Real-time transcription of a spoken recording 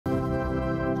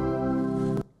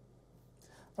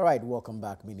All right, welcome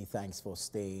back. Many thanks for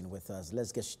staying with us.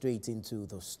 Let's get straight into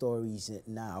the stories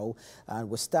now. And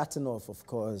we're starting off, of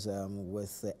course,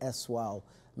 with the erstwhile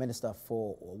Minister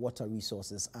for Water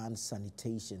Resources and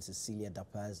Sanitation, Cecilia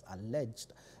Dapaah's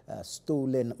alleged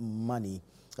stolen money.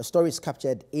 The story is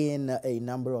captured in a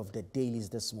number of the dailies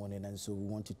this morning, and so we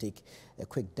want to take a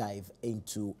quick dive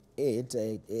into it.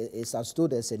 It's as though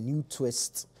there's a new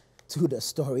twist to the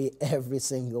story every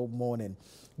single morning.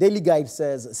 Daily Guide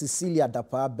says Cecilia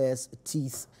Dapaah bears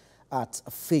teeth at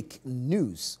fake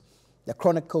news. The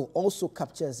Chronicle also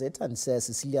captures it and says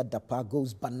Cecilia Dapaah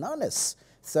goes bananas,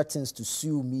 threatens to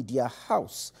sue media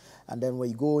house. And then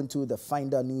when you go into the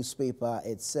Finder newspaper,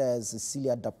 it says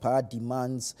Cecilia Dapaah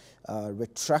demands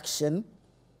retraction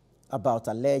about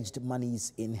alleged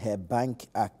monies in her bank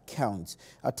account.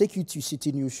 I'll take you to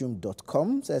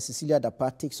citynewsroom.com. Says Cecilia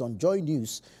Dapaah takes on Joy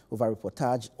News over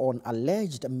reportage on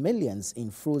alleged millions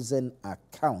in frozen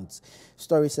accounts.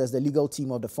 Story says the legal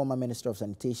team of the former Minister of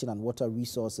Sanitation and Water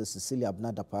Resources, Cecilia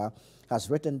Dapaah, has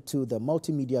written to the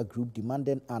multimedia group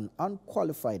demanding an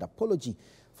unqualified apology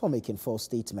for making false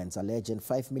statements alleging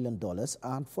 $5 million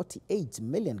and 48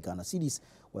 million Ghana cedis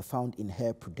were found in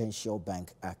her Prudential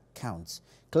Bank accounts.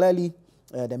 Clearly,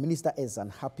 the minister is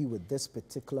unhappy with this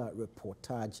particular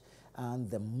reportage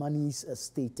and the monies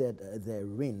stated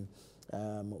therein.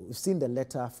 We've seen the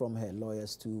letter from her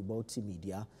lawyers to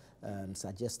multimedia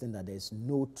suggesting that there's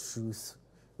no truth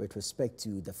with respect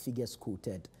to the figures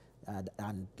quoted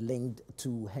and linked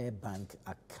to her bank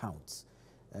accounts.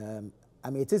 I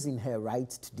mean, it is in her right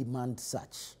to demand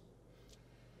such.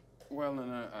 Well,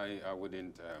 no, I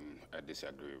wouldn't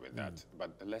disagree with that.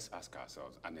 But let's ask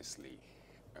ourselves honestly,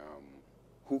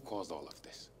 who caused all of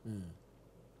this?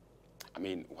 I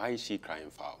mean, why is she crying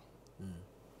foul?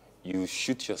 You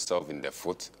shoot yourself in the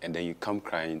foot and then you come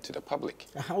crying to the public.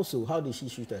 How so? How did she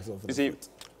shoot herself in the foot?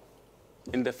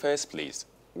 In the first place,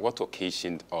 what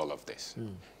occasioned all of this?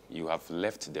 You have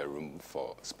left the room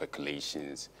for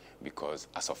speculations because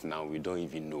as of now, we don't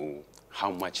even know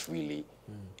how much really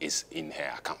is in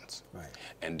her account. Right.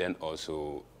 And then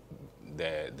also,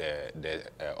 the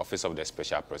Office of the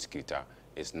Special Prosecutor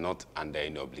is not under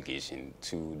any obligation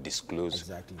to disclose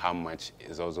how much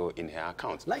is also in her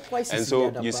account. Likewise, and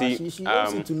so Dapaah, you see, she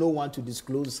wants to no one to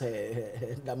disclose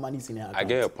the money's in her account. I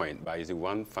get your point, but you see,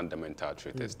 one fundamental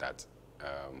truth is that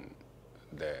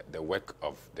the work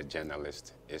of the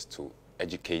journalist is to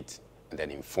educate and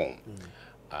then inform.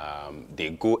 They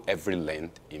go every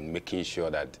length in making sure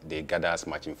that they gather as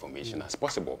much information as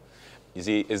possible. You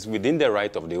see, it's within the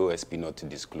right of the OSP not to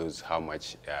disclose how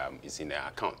much is in their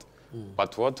account.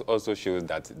 But what also shows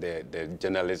that the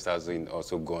journalists has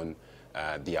also gone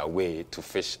their way to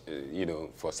fish,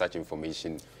 for such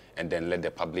information and then let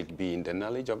the public be in the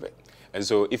knowledge of it. And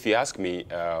so if you ask me,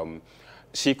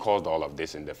 she caused all of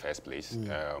this in the first place.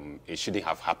 It shouldn't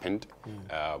have happened.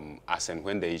 As and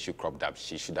when the issue cropped up,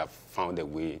 she should have found a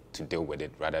way to deal with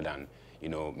it rather than,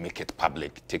 make it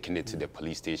public, taking it to the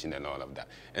police station and all of that.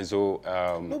 And so...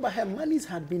 no, but her monies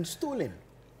had been stolen.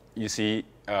 You see,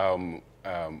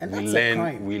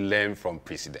 we learn from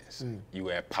precedents. You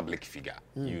were a public figure.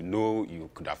 You know you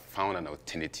could have found an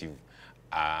alternative,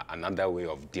 another way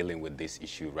of dealing with this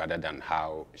issue rather than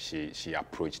how she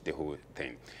approached the whole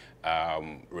thing.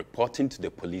 Reporting to the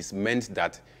police meant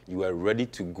that you were ready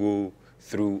to go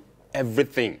through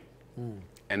everything.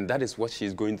 And that is what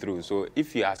she's going through. So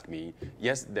if you ask me,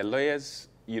 yes, the lawyers,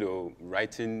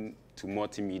 writing to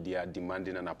multimedia,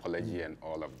 demanding an apology and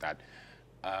all of that,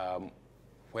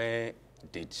 where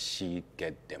did she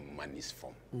get the monies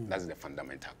from? That's the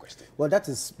fundamental question. Well, that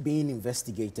is being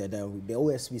investigated. The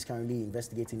OSP is currently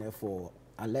investigating her for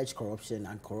alleged corruption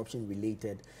and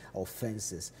corruption-related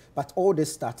offenses. But all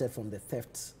this started from the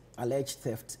theft, alleged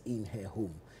theft in her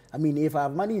home. I mean, if I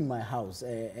have money in my house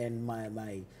and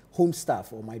my home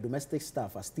staff or my domestic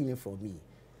staff are stealing from me,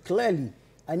 clearly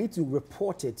I need to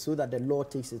report it so that the law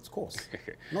takes its course.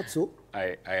 Not so?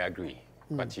 I agree.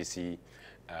 But you see,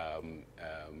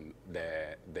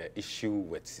 the issue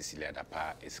with Cecilia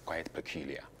Dapaah is quite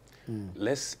peculiar.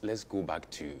 Let's go back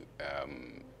to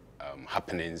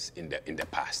happenings in the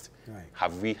past. Right.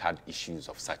 Have we had issues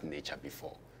of such nature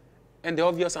before? And the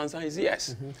obvious answer is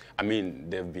yes. I mean,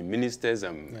 there have been ministers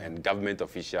and government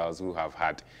officials who have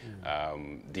had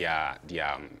their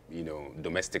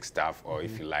domestic staff, or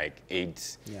if you like,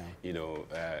 aides,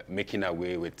 making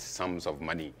away with sums of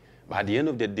money. But at the end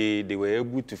of the day, they were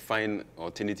able to find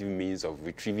alternative means of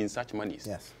retrieving such monies.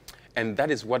 Yes. And that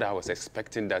is what I was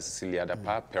expecting that Cecilia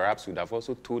Dapaah perhaps would have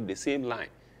also told the same line.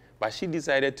 But she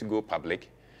decided to go public.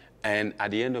 And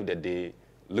at the end of the day,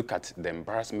 look at the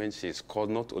embarrassment she's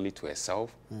caused not only to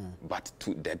herself, but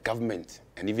to the government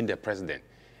and even the president.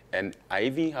 And I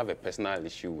even have a personal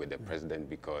issue with the president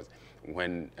because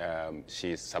when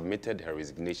she submitted her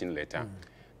resignation letter,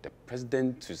 the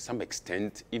president, to some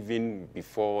extent, even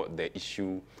before the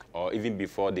issue or even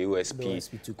before the OSP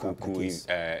could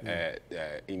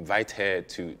invite her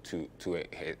to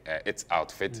its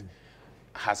outfit,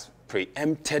 has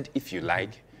preempted, if you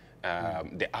like,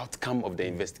 the outcome of the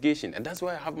investigation. And that's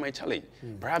why I have my challenge.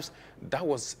 Perhaps that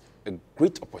was a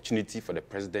great opportunity for the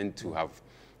president to have,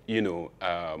 you know,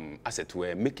 as it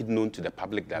were, make it known to the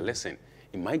public that, listen,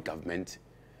 in my government,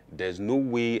 there's no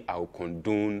way I'll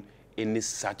condone any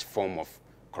such form of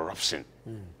corruption,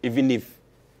 even if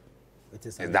it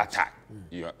is at that time.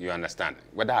 You understand,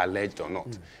 whether alleged or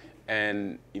not.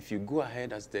 And if you go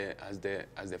ahead as the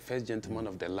first gentleman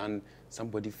of the land,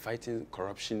 somebody fighting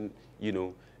corruption, you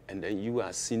know, and then you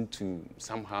are seen to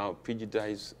somehow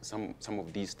prejudice some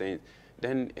of these things,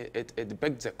 then it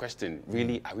begs the question,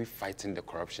 really, are we fighting the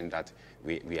corruption that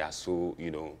we are so,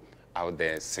 you know, out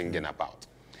there singing about?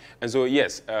 And so,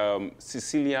 yes,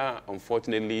 Cecilia,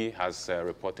 unfortunately, has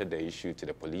reported the issue to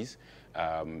the police.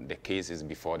 The case is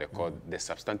before the court. The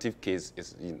substantive case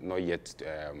is not yet,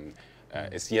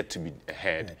 it's yet to be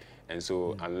heard. And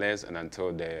so, unless and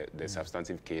until the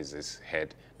substantive case is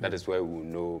heard, that is where we will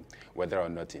know whether or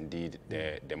not, indeed,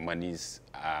 the monies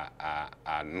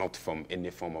are not from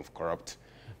any form of corrupt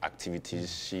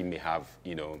activities she may have,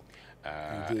 you know,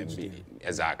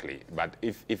 exactly. But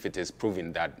if it is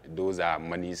proven that those are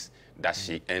monies that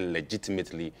she earned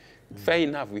legitimately, fair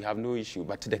enough, we have no issue.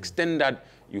 But to the extent that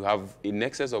you have in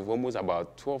excess of almost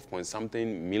about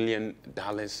 12-point-something million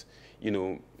dollars, you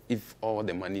know, if all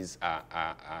the monies are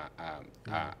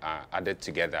added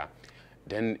together,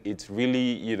 then it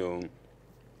really, you know,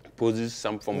 poses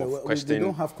some form of question. We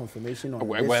don't have confirmation on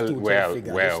this total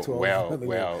figure.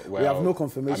 We have no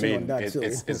confirmation on that.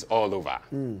 It's all over.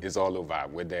 It's all over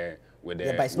with the but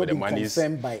it's not been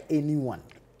confirmed by anyone,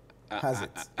 has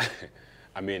it?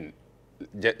 I mean,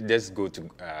 just go to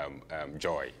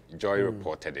Joy. Joy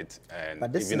reported it, and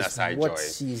but this even is aside what Joy,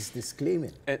 she's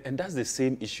disclaiming. And that's the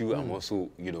same issue I'm also,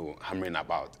 you know, hammering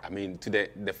about. I mean, to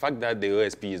the fact that the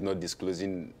OSP is not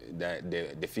disclosing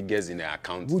the figures in the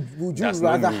account. Would you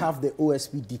rather have the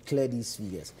OSP declare these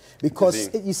figures? Because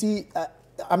you see,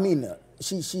 I mean,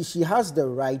 she has the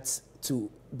right to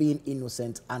being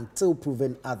innocent until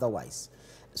proven otherwise.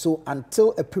 So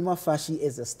until a prima facie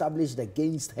is established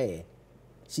against her,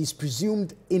 she's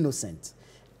presumed innocent.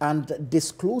 And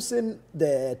disclosing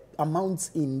the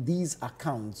amounts in these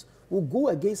accounts will go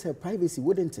against her privacy,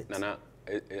 wouldn't it? Nana,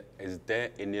 is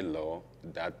there any law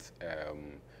that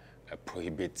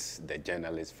prohibits the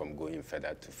journalist from going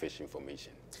further to fetch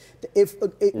information?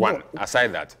 One,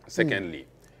 aside that. Secondly,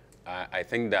 I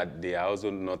think that they are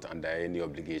also not under any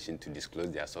obligation to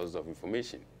disclose their sources of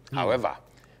information. However,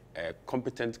 a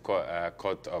competent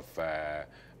court of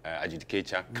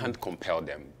adjudicature can't compel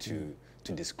them to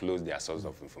disclose their source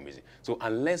of information. So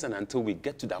unless and until we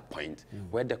get to that point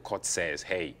where the court says,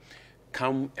 hey,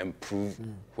 come and prove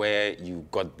where you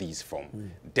got these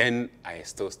from, then I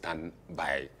still stand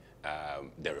by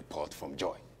the report from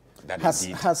Joy. That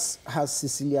has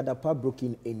Cecilia Dapaah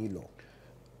broken any law?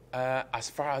 As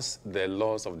far as the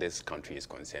laws of this country is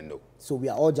concerned, no. So we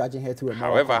are all judging her through a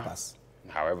moral compass.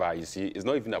 However, you see, it's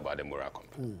not even about the moral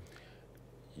compass.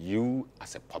 You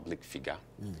as a public figure,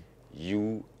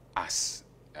 you as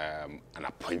an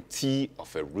appointee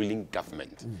of a ruling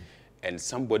government, and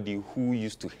somebody who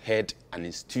used to head an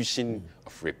institution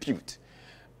of repute,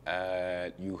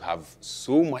 you have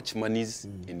so much monies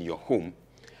in your home,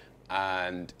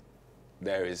 and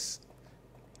there is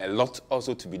a lot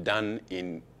also to be done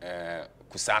in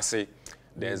Kusase.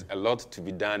 There's a lot to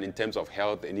be done in terms of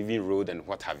health and even road and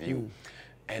what have you.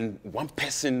 And one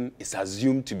person is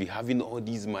assumed to be having all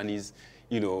these monies,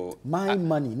 you know. My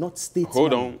money, not state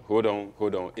money. Hold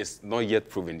on. It's not yet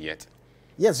proven yet.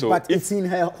 Yes, so but it's in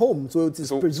her home, so it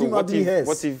is presumably hers.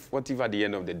 What if at the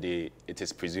end of the day, it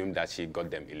is presumed that she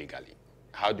got them illegally?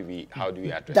 How do we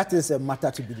address that? Is a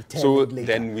matter to be determined so later.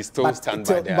 Then we still stand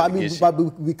by the allegation.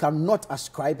 But we cannot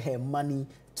ascribe her money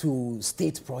to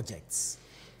state projects.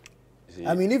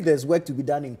 I mean, if there's work to be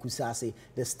done in Kusase,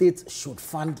 the state should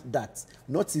fund that,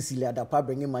 not Cecilia Dapaah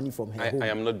bringing money from her home. I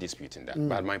am not disputing that,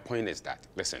 but my point is that,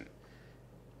 listen,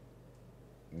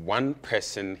 one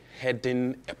person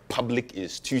heading a public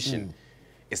institution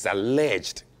is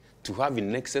alleged to have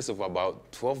in excess of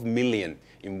about 12 million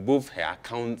in both her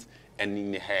account and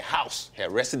in her house, her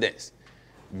residence,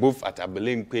 both at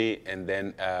Abelinkwe and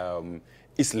then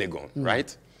East Legon,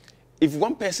 right? If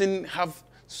one person have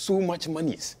so much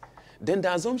monies, then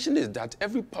the assumption is that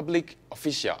every public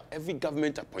official, every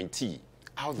government appointee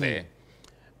out there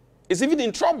is even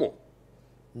in trouble.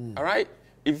 All right?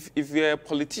 If you're a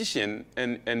politician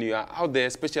and you are out there,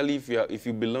 especially if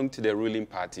you belong to the ruling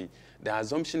party, the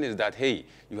assumption is that, hey,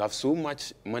 you have so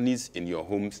much monies in your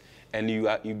homes and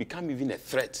you become even a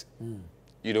threat,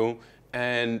 you know.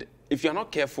 And if you're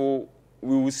not careful,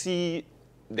 we will see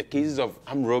the cases of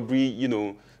armed robbery, you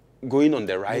know, going on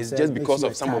the rise just because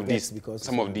of some of these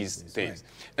things. Right.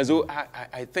 And so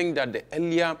I think that the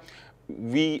earlier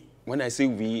when I say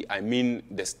we, I mean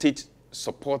the state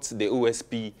supports the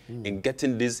OSP in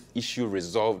getting this issue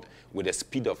resolved with the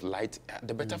speed of light,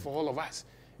 the better for all of us.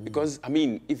 Because, I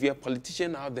mean, if you're a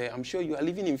politician out there, I'm sure you are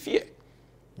living in fear.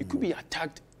 You could be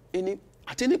attacked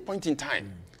at any point in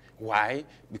time. Why?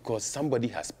 Because somebody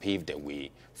has paved the way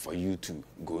for you to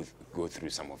go through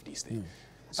some of these things.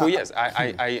 So yes,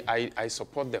 I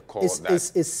support the call.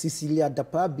 Is Cecilia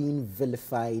Dapaah being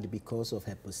vilified because of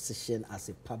her position as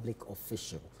a public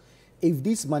official? If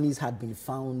these monies had been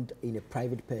found in a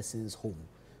private person's home,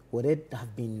 would it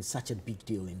have been such a big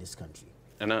deal in this country?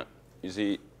 And you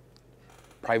see,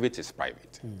 private is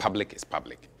private, public is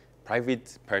public.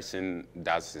 Private person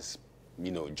does his,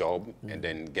 job and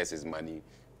then gets his money,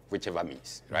 whichever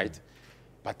means, right?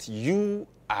 But you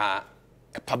are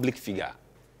a public figure.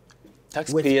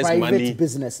 Taxpayers' money,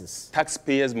 businesses.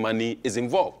 Taxpayers' money is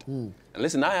involved. And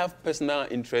listen, I have personal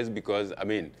interest because, I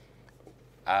mean,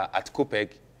 at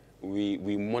COPEC,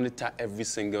 we monitor every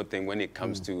single thing when it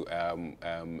comes to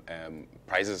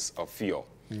prices of fuel,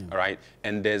 all right?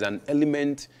 And there's an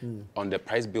element on the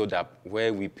price build-up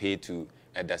where we pay to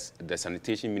the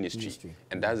sanitation ministry,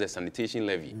 and that's the sanitation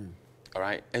levy, all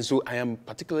right? And so I am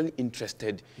particularly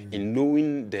interested in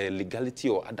knowing the legality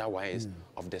or otherwise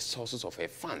of the sources of her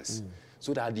funds,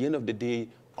 so that at the end of the day,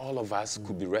 all of us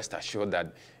could be rest assured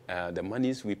that the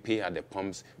monies we pay at the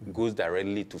pumps goes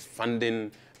directly to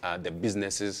funding the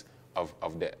businesses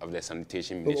of the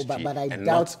sanitation ministry. But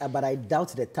I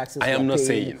doubt the taxes. I am not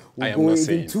saying.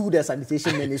 To the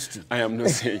sanitation ministry. I am not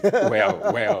saying.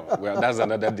 Well. That's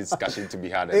another discussion to be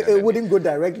had. It wouldn't go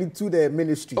directly to the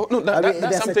ministry. Oh no,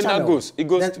 that's something that goes. It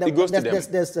goes to them.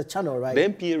 There's a channel, right? The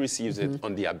MPA receives it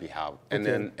on their behalf, and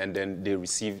then they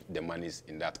receive the monies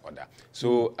in that order.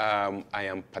 So I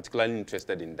am particularly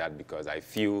interested in that because I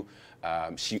feel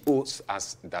she owes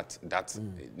us that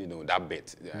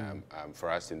bit for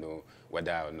us to know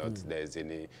whether or not there's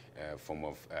any form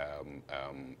of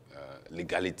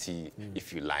legality,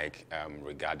 if you like,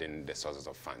 regarding the sources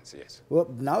of funds. Yes.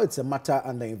 Well, now it's a matter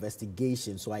under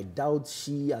investigation, so I doubt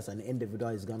she, as an individual,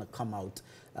 is going to come out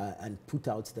and put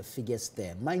out the figures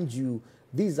there. Mind you,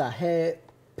 these are her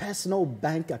personal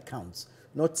bank accounts,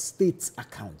 not state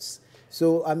accounts.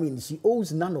 So, I mean, she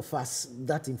owes none of us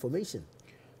that information.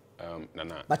 No.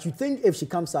 But you think if she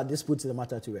comes out, this puts the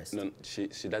matter to rest? No, she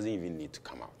doesn't even need to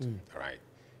come out, all right?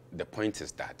 The point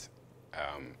is that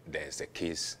there's a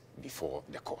case before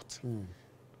the court.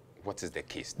 What is the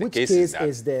case? Which case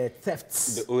is the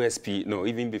thefts? The OSP, no,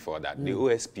 even before that, the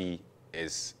OSP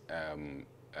is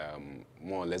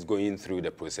more or less going through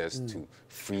the process to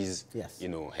freeze, her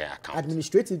account.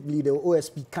 Administratively, the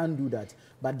OSP can do that,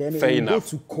 but then it will go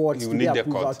to court to get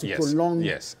approval to prolong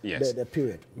the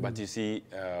period. But you see,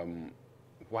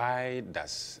 why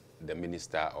does the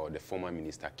minister or the former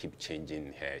minister keep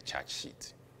changing her charge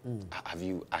sheet? Have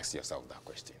you asked yourself that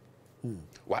question?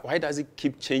 Why does it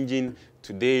keep changing?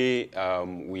 Today,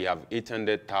 we have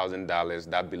 $800,000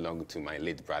 that belonged to my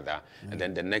late brother, and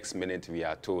then the next minute we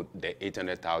are told the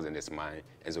 $800,000 is mine,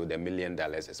 and so the $1 million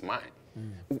is mine.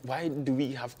 Why do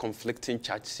we have conflicting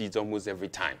charge sheets almost every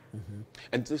time?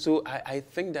 And so I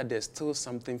think that there's still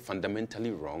something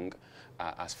fundamentally wrong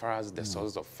as far as the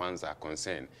sources of funds are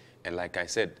concerned. And like I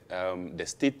said, the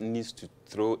state needs to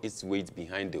throw its weight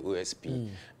behind the OSP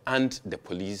and the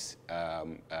police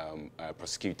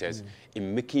prosecutors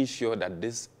in making sure that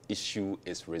this issue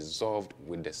is resolved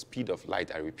with the speed of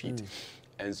light, I repeat.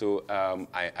 And so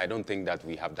I don't think that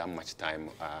we have that much time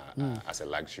as a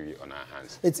luxury on our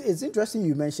hands. It's interesting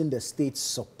you mentioned the state's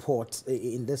support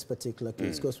in this particular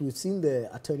case, because we've seen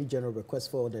the Attorney General request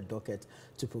for the docket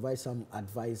to provide some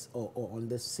advice on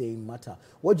this same matter.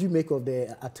 What do you make of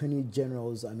the Attorney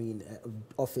General's,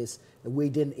 office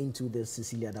wading into the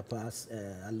Cecilia Dapaah's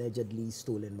allegedly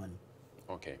stolen money?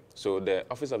 Okay, so the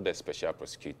Office of the Special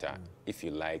Prosecutor, if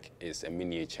you like, is a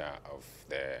miniature of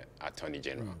the Attorney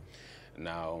General.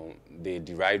 Now, they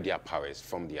derive their powers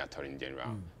from the Attorney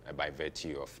General by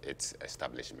virtue of its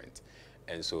establishment.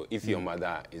 And so if your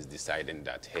mother is deciding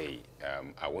that, hey,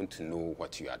 I want to know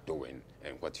what you are doing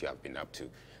and what you have been up to,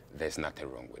 there's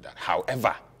nothing wrong with that.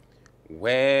 However,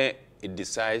 where it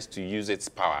decides to use its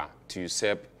power to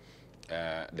usurp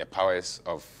the powers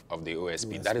of the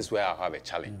OSP. That is where I have a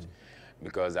challenge,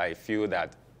 because I feel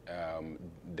that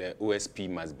the OSP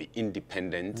must be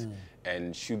independent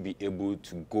and should be able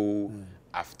to go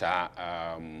after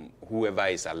whoever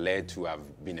is alleged to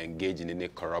have been engaged in any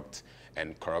corrupt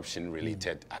and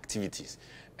corruption-related activities.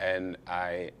 And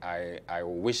I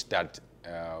wish that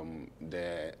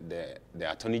the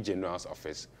Attorney General's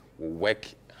office will work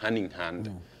hand in hand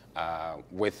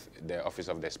with the Office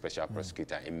of the Special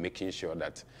Prosecutor in making sure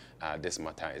that this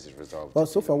matter is resolved. Well,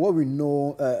 so far what we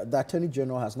know, the Attorney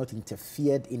General has not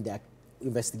interfered in the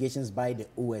investigations by the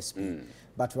OSP,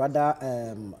 but rather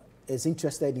is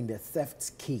interested in the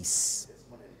theft case.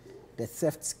 The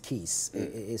theft case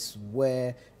is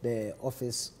where the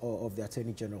Office of the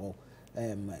Attorney General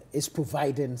is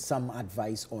providing some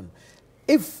advice on.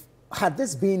 Had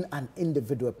this been an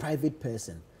individual, private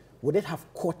person, would it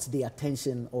have caught the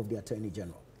attention of the Attorney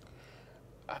General?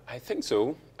 I think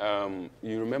so.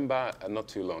 You remember not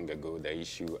too long ago the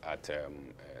issue at,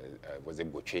 was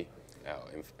it Boche?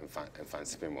 In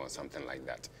Fansipim or something like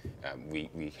that.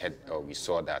 We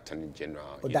saw the Attorney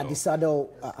General. That Disado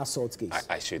assault case.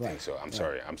 I should think so. I'm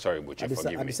sorry, Boche, forgive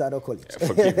me. Disado college.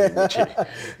 Forgive me, Boche.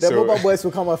 The Boba boys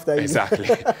will come after you. Exactly.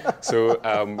 So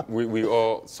we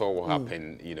all saw what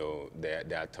happened, you know,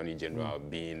 the Attorney General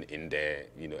being in there,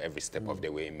 you know, every step of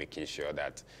the way, making sure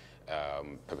that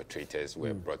perpetrators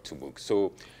were brought to book.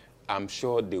 So I'm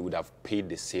sure they would have paid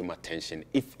the same attention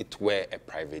if it were a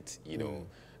private, you know,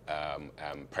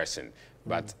 person,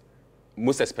 but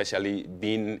most especially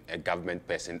being a government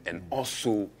person and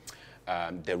also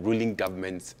the ruling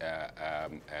government's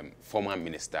former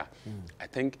minister, I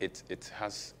think it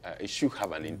should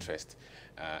have an interest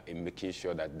in making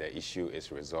sure that the issue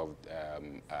is resolved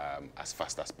as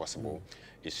fast as possible.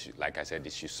 It should, like I said,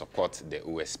 it should support the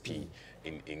OSP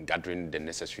in gathering the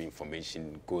necessary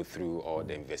information, go through all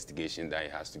the investigation that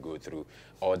it has to go through,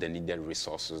 all the needed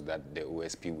resources that the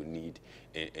OSP would need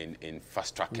in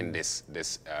fast-tracking this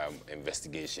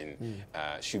investigation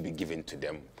should be given to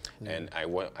them. And I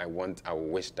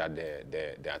wish that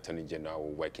the Attorney General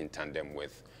will work in tandem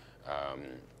with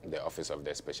the Office of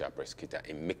the Special Prosecutor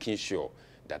in making sure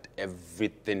that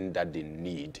everything that they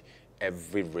need,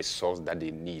 every resource that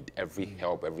they need, every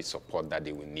help, every support that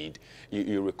they will need.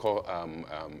 You recall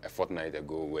a fortnight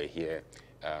ago we're here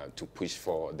to push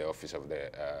for the Office of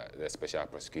the Special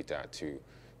Prosecutor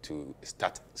to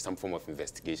start some form of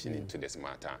investigation into this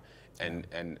matter.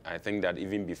 And I think that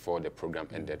even before the program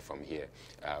ended from here,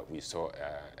 we saw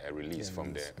a release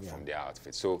from their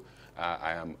outfit. So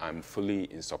I'm fully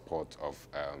in support of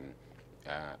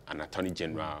an Attorney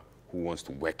General who wants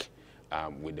to work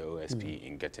with the OSP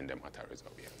in getting the matter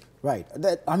resolved. Yeah. Right.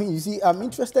 I mean, you see, I'm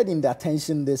interested in the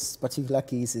attention this particular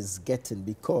case is getting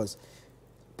because,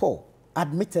 Paul,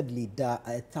 admittedly, there are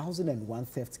 1,001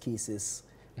 theft cases,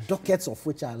 dockets of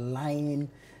which are lying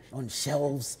on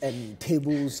shelves and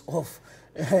tables of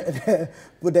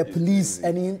with the police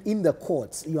and in the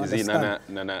courts. You understand?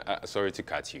 Nana, sorry to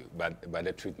cut you, but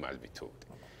the truth must be told.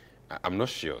 I'm not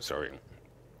sure, sorry.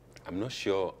 I'm not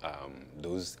sure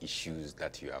those issues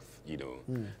that you have, you know,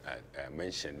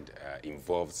 mentioned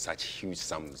involve such huge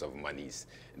sums of monies.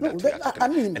 No, I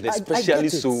mean, and especially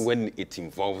so it. when it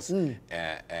involves a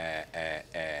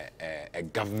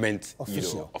government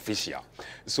official.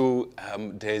 So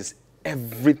there's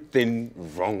everything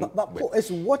wrong. But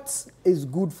it's what is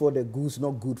good for the goose,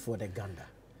 not good for the gander.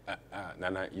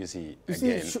 Nana, you see,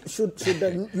 should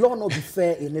the law not be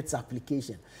fair in its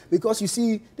application? Because you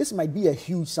see, this might be a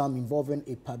huge sum involving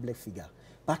a public figure,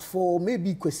 but for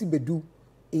maybe Kwesi Bedu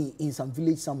in some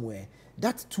village somewhere,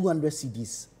 that 200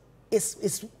 cedis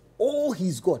is all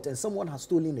he's got, and someone has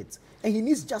stolen it, and he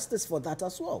needs justice for that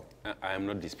as well. I am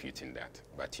not disputing that,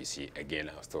 but you see, again,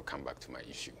 I'll still come back to my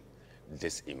issue.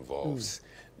 This involves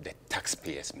the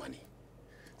taxpayers' money.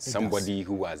 Somebody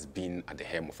who has been at the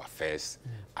helm of affairs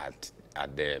at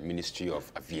the Ministry of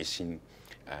Aviation,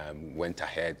 went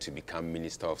ahead to become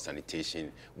Minister of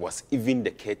Sanitation, was even the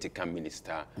caretaker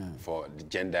minister for the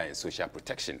Gender and Social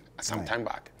Protection some time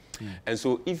back. And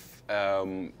so if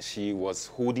she was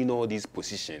holding all these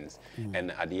positions,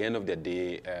 and at the end of the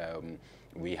day,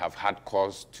 we have had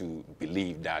cause to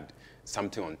believe that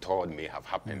something untoward may have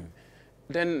happened,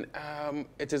 then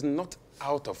it is not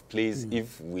out of place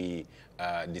if we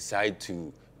decide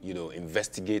to, you know,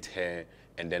 investigate her,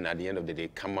 and then at the end of the day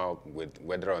come out with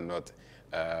whether or not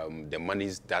the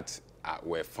monies that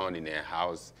were found in her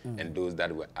house and those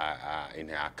that were in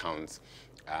her accounts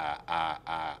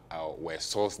were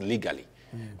sourced legally.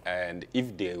 And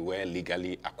if they were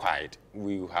legally acquired,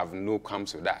 we have no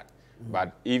qualms with that.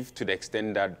 But if to the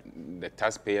extent that the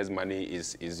taxpayers' money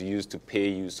is used to pay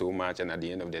you so much, and at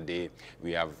the end of the day,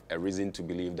 we have a reason to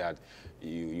believe that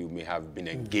you may have been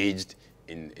engaged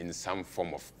in some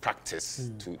form of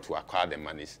practice to acquire the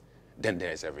monies, then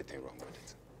there is everything wrong with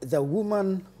it. The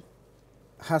woman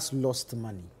has lost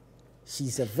money.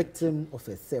 She's a victim of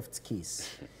a theft case,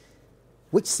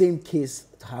 which same case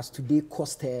has today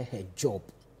cost her her job.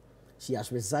 She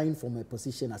has resigned from her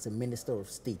position as a Minister of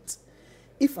State.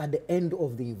 If at the end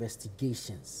of the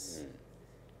investigations,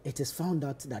 it is found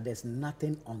out that there's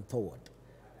nothing untoward,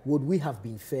 would we have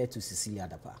been fair to Cecilia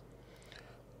Dapaah?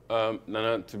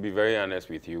 Nana, to be very honest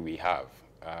with you, we have.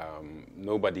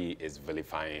 Nobody is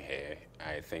vilifying her.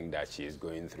 I think that she is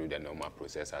going through the normal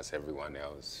process as everyone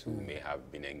else who may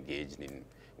have been engaged in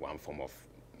one form of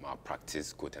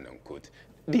malpractice, quote and unquote.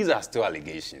 These are still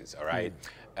allegations, all right?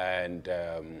 And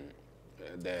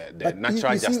the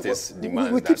natural justice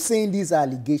demands we keep saying these are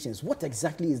allegations. What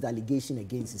exactly is the allegation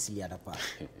against Cecilia Dapaah?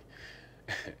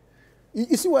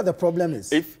 You see what the problem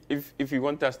is? If you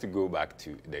want us to go back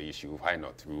to the issue, why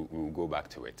not? We'll go back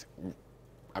to it.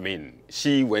 I mean,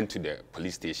 she went to the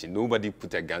police station. Nobody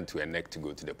put a gun to her neck to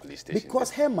go to the police station.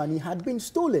 Because her money had been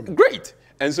stolen. Great.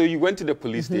 And so you went to the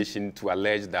police station to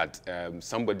allege that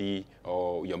somebody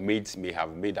or your mates may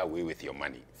have made away with your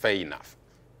money. Fair enough.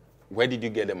 Where did you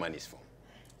get the monies from?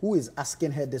 Who is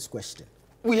asking her this question?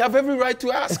 We have every right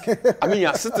to ask. I mean,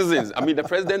 as citizens. I mean, the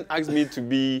president asked me to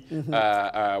be,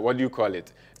 what do you call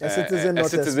it? A citizen, a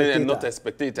citizen and not a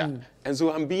spectator. And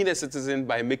so I'm being a citizen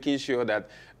by making sure that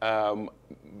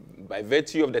by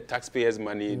virtue of the taxpayers'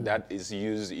 money that is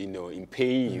used, in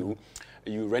paying you,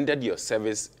 you rendered your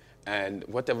service, and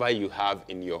whatever you have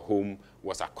in your home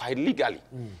was acquired legally.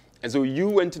 And so you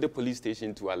went to the police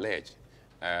station to allege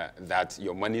that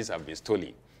your monies have been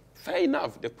stolen. Fair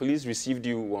enough. The police received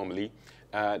you warmly.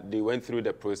 They went through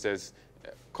the process.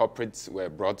 Corporates were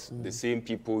brought. The same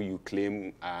people you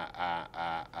claim are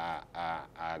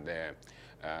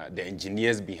the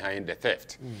engineers behind the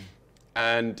theft.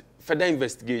 And further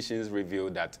investigations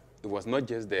revealed that it was not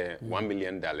just the $1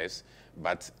 million,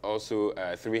 but also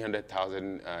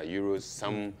 300,000 euros,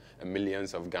 some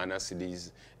millions of Ghana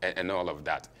cedis, and all of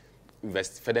that.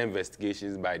 Further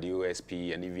investigations by the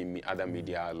OSP and even other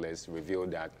media outlets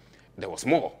revealed that there was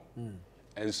more.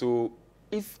 And so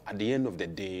if at the end of the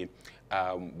day,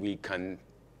 we can,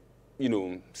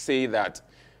 say that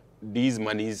these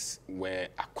monies were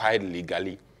acquired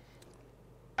legally,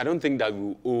 I don't think that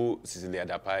we owe Cecilia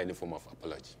Dapaah any form of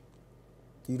apology.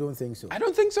 You don't think so? I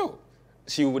don't think so.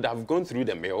 She would have gone through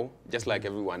the mill, just like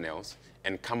everyone else,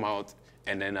 and come out,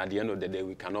 and then at the end of the day,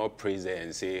 we can all praise her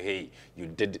and say, hey, you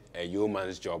did a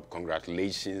yeoman's job,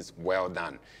 congratulations, well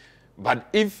done. But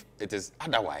if it is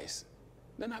otherwise,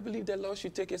 then I believe the law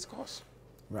should take its course.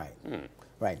 Right.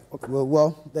 Right. Okay.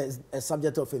 Well, there's a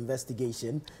subject of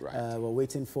investigation. Right. We're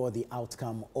waiting for the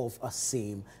outcome of a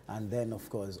same, and then, of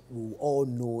course, we'll all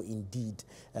know indeed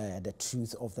the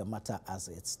truth of the matter as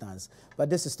it stands. But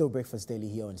this is still Breakfast Daily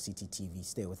here on Citi TV.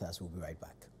 Stay with us. We'll be right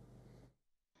back.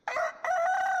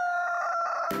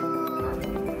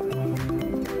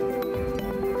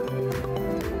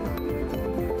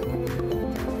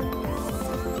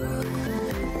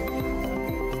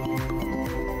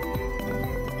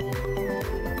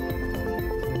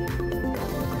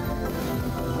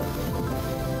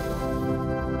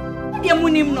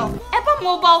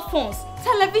 Mobile phones,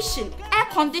 television, air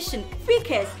condition,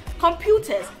 speakers,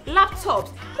 computers,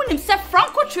 laptops. Munim se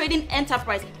Franco Trading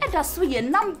Enterprise. That's so ye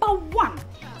 #1.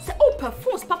 Se open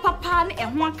phones papa ne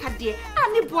ehwan kade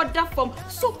ani border from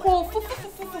so called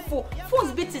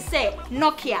phones bit to say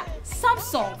Nokia,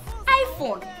 Samsung,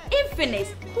 iPhone,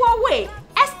 Infinix, Huawei,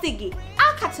 STG,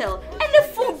 Alcatel, and the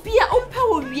phone bia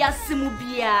open we are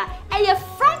simubia. A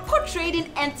Franco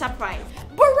Trading Enterprise.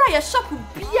 Bora ya shop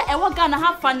bia e wa Ghana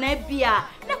ha fa na bia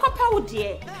ne kopa wo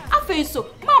de afei so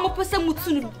ma mo pese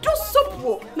mutu no do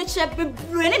sopo me che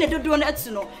bebre ne dodo na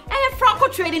atu no e Franco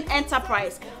Trading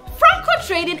Enterprise. Franco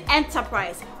Trading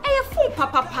Enterprise e phone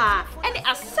papa and the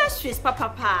accessories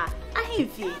papa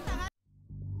ahimfie.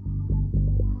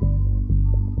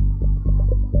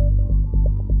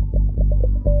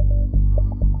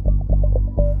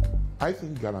 I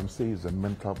think Galamsey is a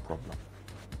mental problem.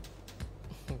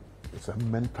 It's a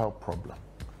mental problem.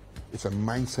 It's a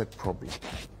mindset problem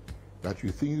that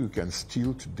you think you can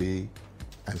steal today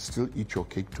and still eat your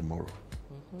cake tomorrow.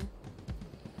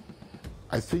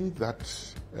 I think that,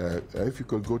 if you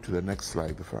could go to the next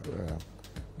slide,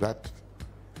 that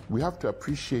we have to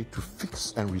appreciate to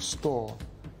fix and restore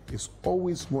is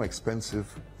always more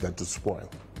expensive than to spoil.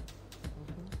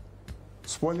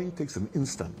 Spoiling takes an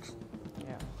instant.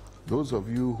 Those of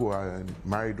you who are in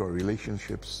married or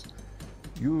relationships,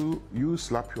 you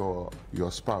slap your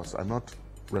spouse. I'm not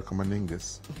recommending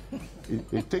this.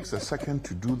 It takes a second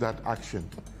to do that action,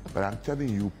 but I'm telling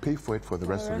you, pay for it for the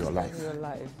rest of your life.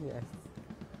 Yes.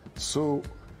 So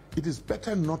it is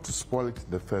better not to spoil it in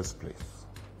the first place.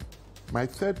 My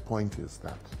third point is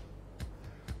that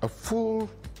a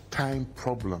full-time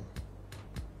problem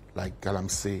like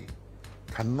Galamsey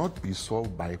cannot be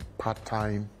solved by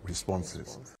part-time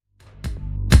responses.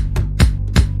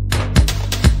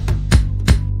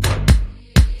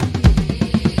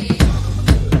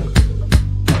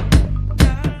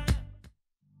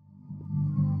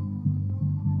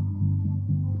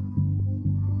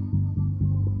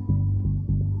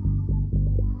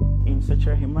 In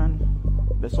Sechereman,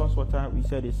 the source water we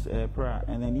said is Pra,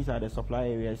 and then these are the supply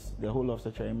areas. The whole of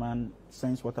Sechereman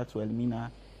sends water to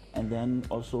Elmina, and then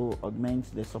also augments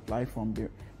the supply from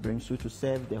Brimsu to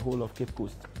serve the whole of Cape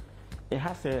Coast. It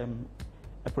has a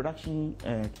production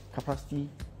capacity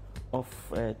of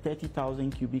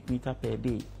 30,000 cubic meter per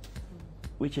day,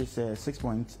 which is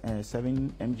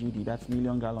 6.7 mgd, that's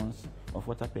million gallons of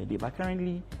water per day. But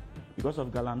currently, because of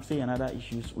Galamsey and other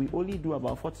issues, we only do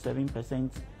about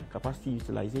 47% capacity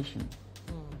utilization.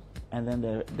 And then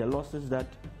the losses that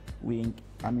we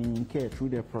incur through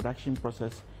the production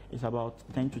process is about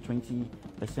 10 to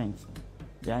 20%.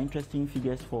 There are interesting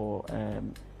figures for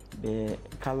the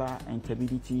color and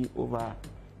turbidity over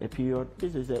a period.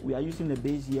 This is we are using the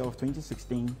base year of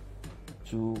 2016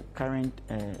 to current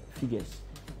figures.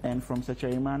 And from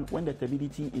Sechereman, when the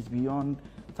turbidity is beyond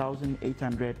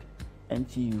 1,800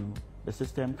 MTU, the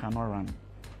system cannot run.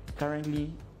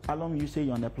 Currently, alum usage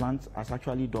on the plant has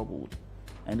actually doubled.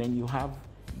 And then you have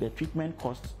the treatment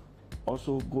costs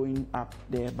also going up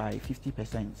there by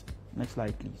 50%. Next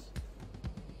slide, please.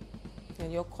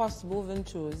 And your costs moving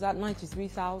to, is that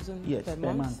 93,000 Yes, per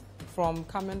month?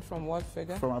 Coming from what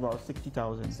figure? From about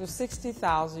 60,000. So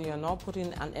 60,000, you're now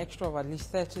putting an extra of at least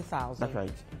 30,000. That's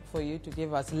right. For you to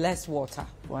give us less water.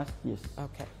 What? Yes.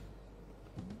 Okay.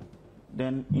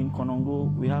 Then in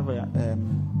Konongo, we have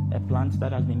a plant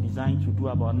that has been designed to do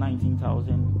about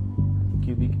 19,000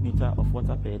 cubic meter of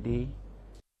water per day.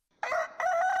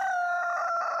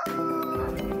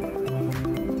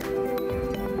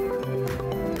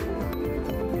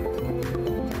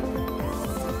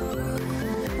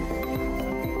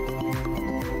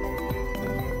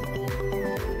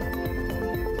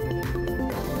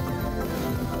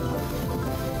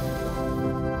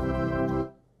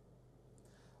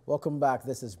 Welcome back.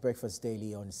 This is Breakfast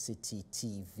Daily on Citi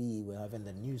TV. We're having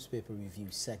the newspaper review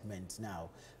segment now.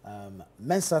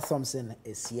 Mensa Thompson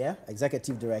is here,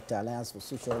 Executive Director, Alliance for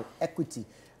Social Equity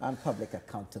and Public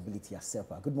Accountability,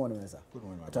 ASEPA. Good morning, Mensa. Good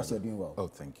morning, my I trust brother. you're doing well. Oh,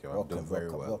 thank you. I'm Welcome, doing very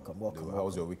welcome, well. welcome. How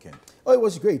was your weekend? Oh, it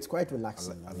was great. Quite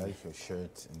relaxing. I like your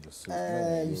shirt and your suit. You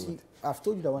Very see, good. I've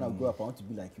told you that when I grow up, I want to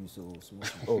be like you, so small.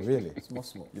 Oh, really?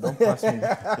 Small. You don't pass me.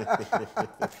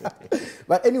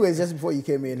 But anyways, just before you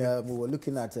came in, we were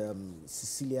looking at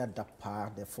Cecilia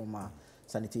Dapaah, the former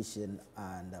Sanitation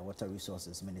and Water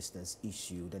Resources Minister's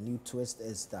issue. The new twist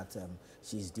is that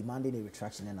she's demanding a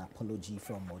retraction and apology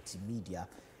from multimedia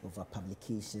over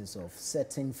publications of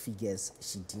certain figures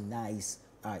she denies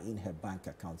are in her bank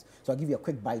accounts. So I'll give you a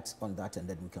quick bite on that and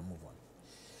then we can move on.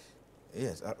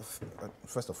 Yes.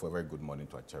 First of all, a very good morning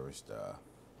to our cherished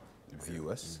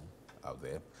viewers out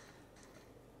there.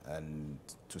 And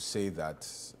to say that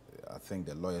I think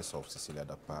the lawyers of Cecilia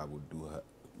Dapaah would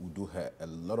do her a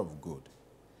lot of good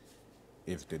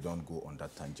if they don't go on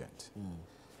that tangent.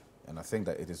 And I think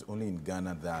that it is only in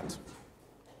Ghana that,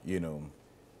 you know,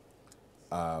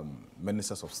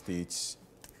 ministers of state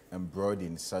embroiled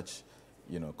in such,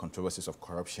 you know, controversies of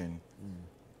corruption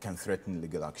can threaten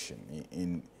legal action.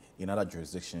 In other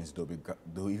jurisdictions,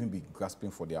 they'll even be grasping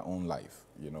for their own life,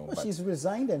 you know. Well, she's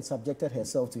resigned and subjected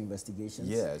herself to investigations.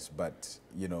 Yes, but,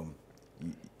 you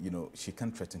know, she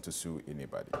can't threaten to sue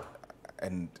anybody.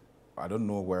 And I don't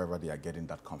know wherever they are getting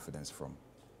that confidence from.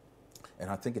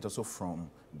 And I think it's also from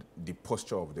the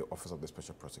posture of the Office of the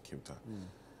Special Prosecutor.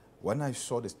 When I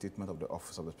saw the statement of the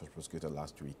Office of the Special Prosecutor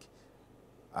last week,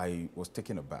 I was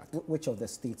taken aback. Which of the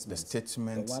statements? The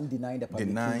statement the one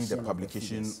denying the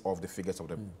publication of the figures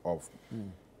of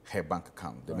her bank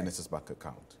account, the minister's bank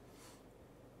account.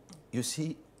 You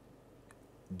see,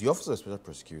 the Office of the Special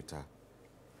Prosecutor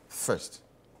first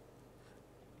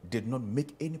did not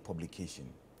make any publication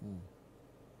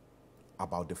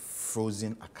about the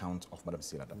frozen account of Madam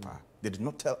Cecilia Dapaah. They did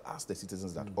not tell us, the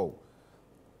citizens, that, oh,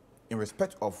 in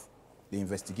respect of the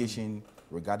investigation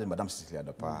regarding Madam Cecilia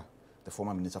Dapaah, the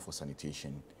former Minister for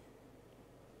Sanitation,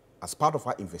 as part of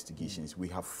our investigations, we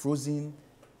have frozen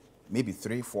maybe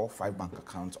 3, 4, 5 bank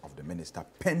accounts of the minister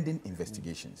pending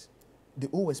investigations. The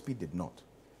OSP did not.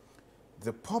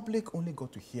 The public only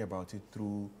got to hear about it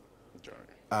through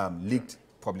leaked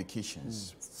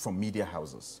publications from media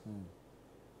houses.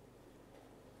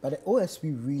 But the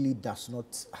OSP really does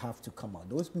not have to come out.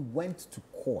 The OSP went to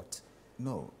court.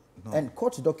 No. And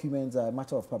court documents are a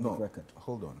matter of public record.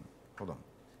 Hold on.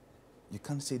 You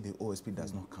can't say the OSP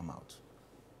does not come out.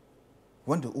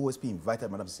 When the OSP invited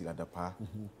Madam Cecilia Dapaah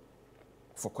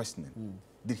for questioning,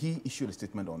 did he issue a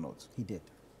statement or not? He did.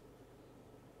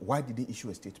 Why did he issue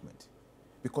a statement?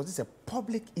 Because it's a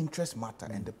public interest matter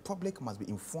and the public must be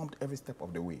informed every step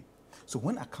of the way. So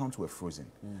when accounts were frozen,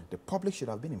 the public should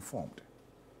have been informed.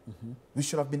 We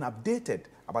should have been updated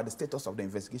about the status of the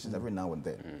investigations every now and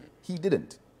then. He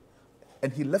didn't.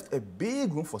 And he left a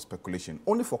big room for speculation,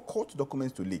 only for court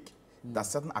documents to leak that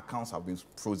certain accounts have been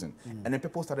frozen. And then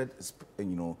people started,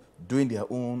 doing their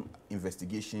own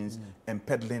investigations and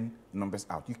peddling numbers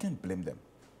out. You can't blame them.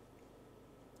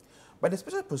 But the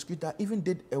special prosecutor even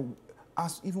did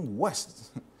even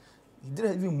worse. He did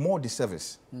even more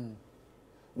disservice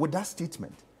with that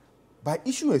statement. By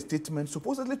issuing a statement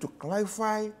supposedly to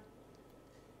clarify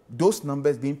those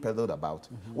numbers being peddled about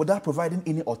without providing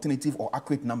any alternative or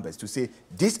accurate numbers to say,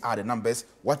 these are the numbers,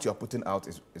 what you're putting out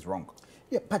is wrong.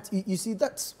 Yeah, but you see,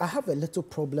 I have a little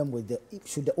problem with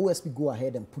should the OSP go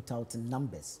ahead and put out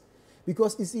numbers?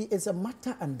 Because, you see, it's a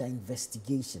matter under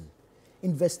investigation.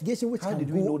 Investigation which can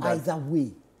go either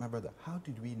way. My brother, how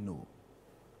did we know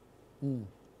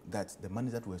that the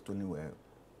money that were stolen were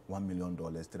 $1 million,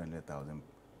 300,000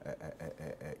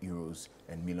 euros,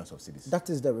 and millions of cedis? That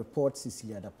is the report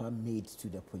Cecilia Dapaah made to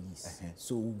the police.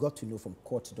 So we got to know from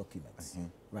court documents.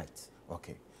 Right.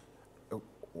 Okay.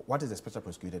 What is the special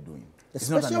prosecutor doing? The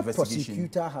special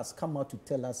prosecutor has come out to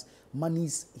tell us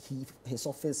monies his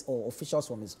office or officials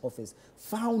from his office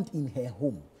found in her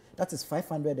home. That is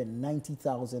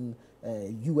 590,000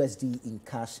 USD in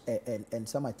cash and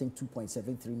some, I think,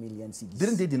 2.73 million cedis.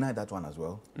 Didn't they deny that one as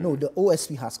well? No, the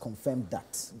OSP has confirmed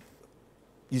that.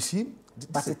 You see?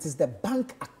 But it is the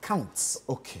bank accounts.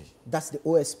 Okay. That's the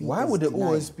OSP. Why would the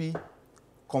OSP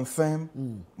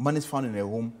confirm monies found in her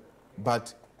home,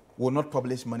 but will not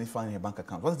publish money found in her bank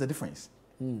account? What is the difference?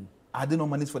 Are they not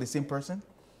monies for the same person?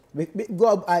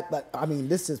 I mean,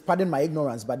 this is, pardon my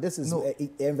ignorance, but this is,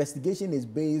 investigation is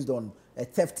based on a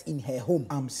theft in her home.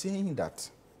 I'm saying that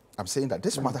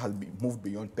this matter has been moved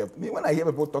beyond theft. I mean, when I hear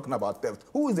people talking about theft,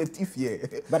 who is the thief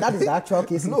here? But that is the actual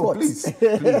case in No, court. please.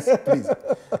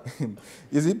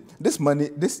 You see,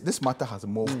 this matter has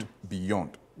moved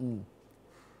beyond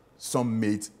some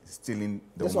mate stealing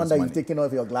the woman's money. This one that you've taken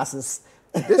off your glasses.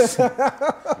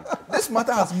 This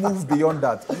matter has moved beyond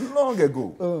that long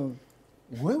ago.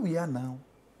 Where we are now,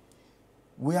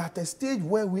 we are at a stage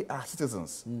where we as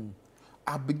citizens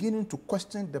are beginning to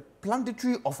question the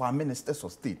punditry of our ministers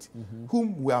of state,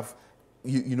 whom we have,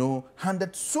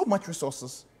 handed so much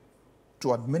resources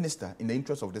to administer in the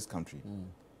interest of this country.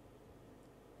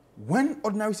 When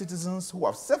ordinary citizens who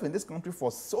have served in this country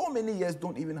for so many years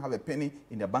don't even have a penny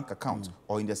in their bank account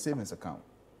or in their savings account.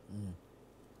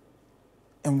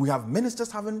 And we have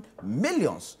ministers having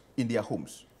millions in their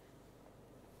homes.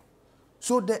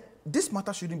 So this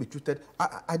matter shouldn't be treated.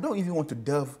 I don't even want to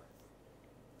delve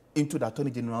into the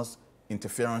Attorney General's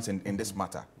interference in this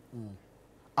matter.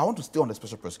 I want to stay on the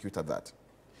special prosecutor that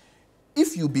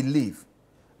if you believe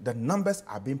the numbers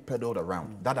are being peddled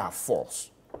around that are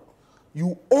false,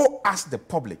 you owe us, the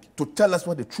public, to tell us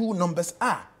what the true numbers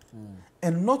are.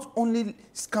 And not only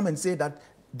come and say that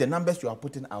the numbers you are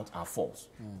putting out are false.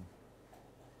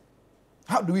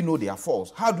 How do we know they are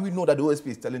false? How do we know that the OSP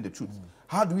is telling the truth?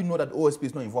 How do we know that the OSP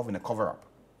is not involved in a cover-up?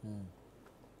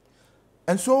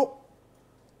 And so,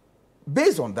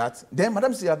 based on that, then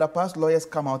Madam Cecilia Dapaah's lawyers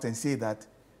come out and say that,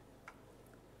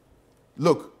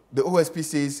 look, the OSP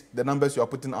says the numbers you are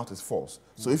putting out is false.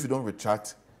 So if you don't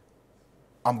retract,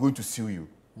 I'm going to sue you.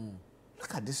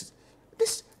 Look at this.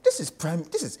 This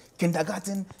is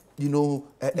kindergarten,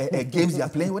 games they are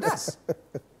playing with us.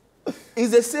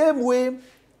 It's the same way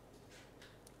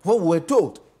when we were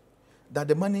told that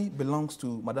the money belongs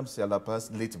to Madam Cecilia Dapaah's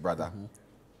late brother.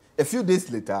 A few days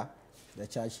later, the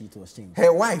charge sheet was changed.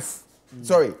 Her wife,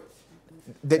 the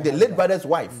late brother's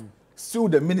wife,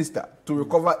 sued the minister to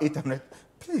recover 800.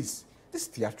 Please, this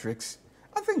theatrics,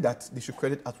 I think that they should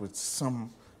credit us with some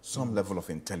level of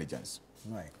intelligence.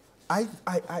 Right. I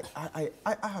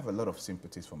have a lot of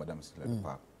sympathies for Madam Cecilia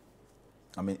Dapaah.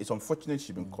 I mean, it's unfortunate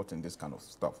she's been caught in this kind of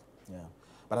stuff. Yeah.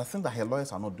 But I think that her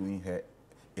lawyers are not doing her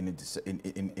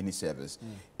any service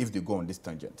if they go on this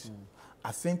tangent.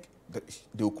 I think that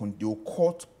they will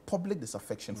court public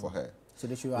disaffection for her. So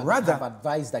they should have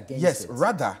advised against yes, it.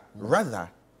 Rather,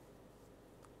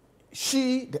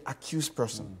 she, the accused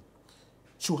person,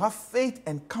 should have faith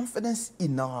and confidence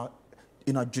in our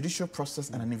judicial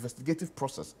process and an investigative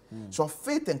process. So have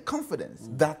faith and confidence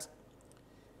that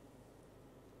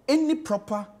any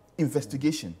proper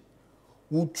investigation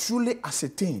will truly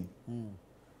ascertain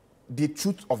the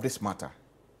truth of this matter.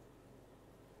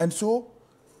 And so,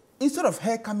 instead of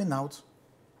her coming out,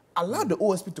 allow the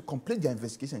OSP to complete their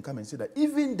investigation and come and say that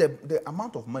even the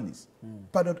amount of monies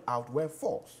padded out were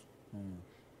false.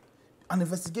 An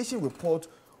investigation report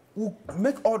will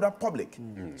make all that public.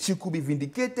 She could be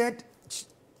vindicated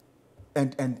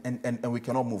and we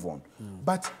cannot move on.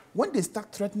 But when they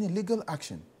start threatening legal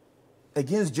action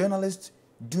against journalists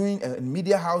doing a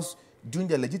media house, doing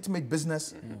their legitimate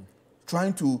business,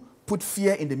 trying to put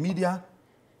fear in the media,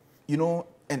 you know,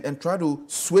 and try to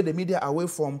sway the media away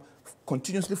from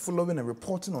continuously following and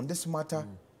reporting on this matter,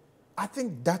 I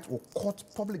think that will cause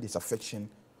public disaffection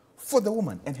for the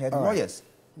woman, and her lawyers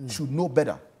should know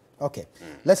better. Okay,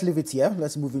 let's leave it here.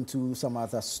 Let's move into some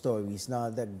other stories. Now,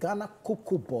 the Ghana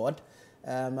Cocoa Board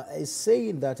is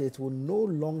saying that it will no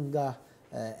longer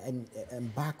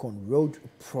embark on road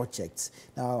projects.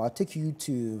 Now, I'll take you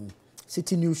to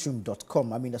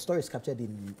citynewsroom.com. I mean, the story is captured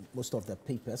in most of the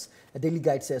papers. A daily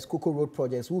guide says Cocoa Road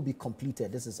projects will be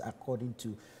completed. This is according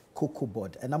to Cocoa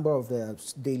Board. A number of the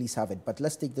dailies have it, but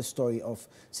let's take the story of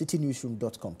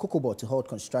citynewsroom.com. Cocoa Board to hold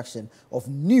construction of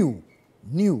new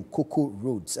cocoa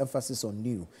roads, emphasis on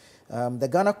new. The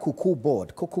Ghana Cocoa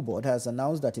Board has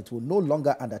announced that it will no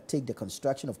longer undertake the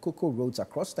construction of cocoa roads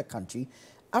across the country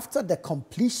after the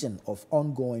completion of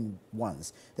ongoing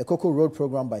ones. The Cocoa Road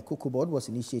program by Cocoa Board was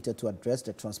initiated to address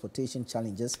the transportation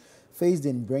challenges faced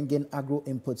in bringing agro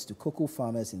inputs to cocoa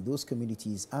farmers in those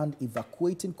communities and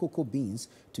evacuating cocoa beans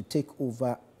to take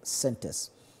over centers.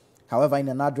 However, in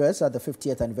an address at the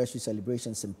 50th anniversary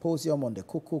celebration symposium on the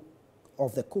Cocoa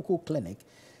Clinic,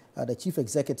 the Chief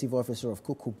Executive Officer of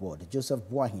Cocoa Board, Joseph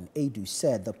Boahin Edu,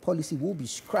 said the policy will be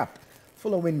scrapped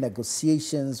following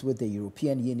negotiations with the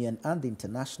European Union and the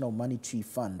International Monetary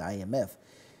Fund, IMF.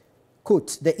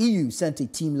 Quote, the EU sent a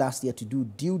team last year to do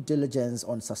due diligence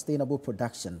on sustainable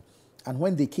production, and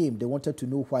when they came, they wanted to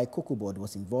know why Cocoa Board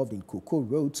was involved in cocoa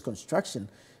roads construction,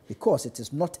 because it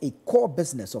is not a core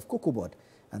business of Cocoa Board,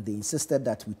 and they insisted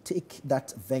that we take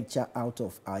that venture out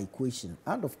of our equation.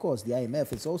 And of course, the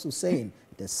IMF is also saying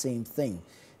the same thing.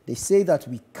 They say that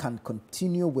we can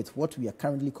continue with what we are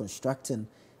currently constructing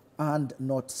and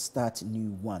not start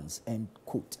new ones, end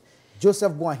quote.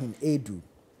 Joseph Boahin Edu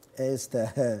is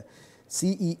the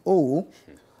CEO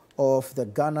of the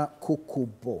Ghana Cocoa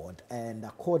Board, and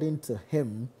according to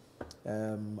him,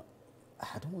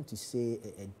 I don't want to say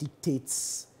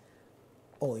dictates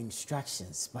or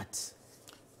instructions, but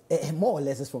more or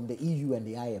less it's from the EU and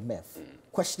the IMF,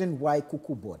 questioning why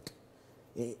Cocoa Board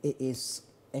is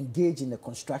engaged in the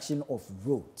construction of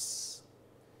roads.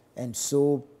 And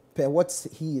so, per what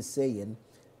he is saying,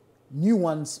 new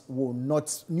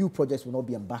projects will not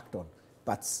be embarked on,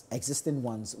 but existing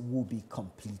ones will be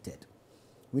completed.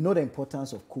 We know the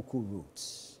importance of cocoa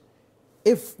roads.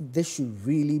 If this should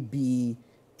really be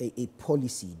a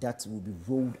policy that will be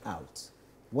rolled out,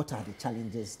 what are the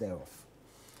challenges thereof?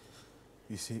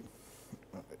 You see,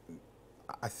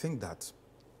 I think that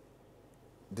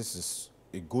this is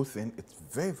a good thing. It's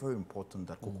very, very important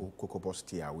that Cocoa Board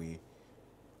stay away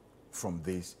from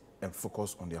this and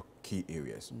focus on their key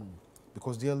areas.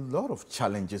 Because there are a lot of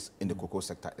challenges in the cocoa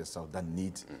sector itself that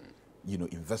need,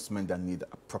 investment, that need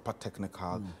a proper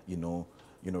technical,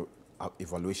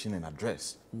 evaluation and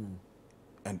address.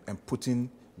 And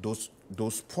putting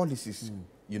those policies,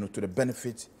 to the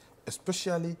benefit,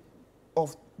 especially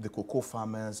of the cocoa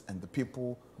farmers and the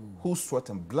people whose sweat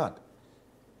and blood,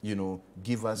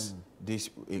 give us these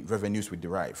revenues we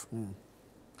derive.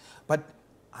 But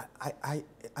I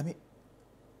mean,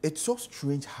 it's so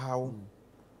strange how,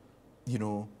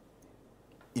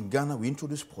 in Ghana we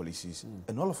introduce policies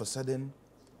and all of a sudden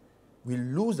we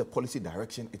lose the policy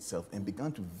direction itself and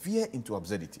began to veer into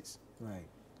absurdities. Right.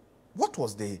 What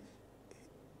was the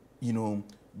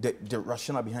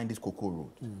rationale behind this cocoa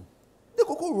road? The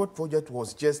Cocoa Road project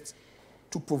was just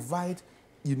to provide,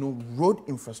 road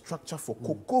infrastructure for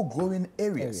cocoa growing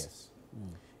areas.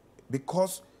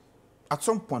 Because at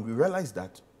some point we realized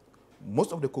that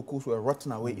most of the cocoas were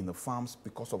rotting away in the farms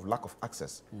because of lack of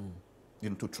access,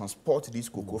 to transport these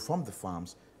cocoa from the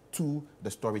farms to the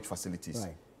storage facilities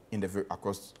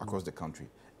across the country.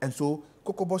 And so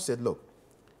Cocoa Board said, look,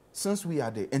 since we are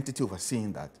the entity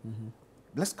overseeing that,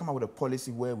 let's come up with a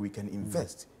policy where we can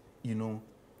invest,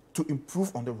 to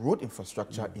improve on the road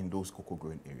infrastructure in those cocoa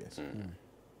growing areas.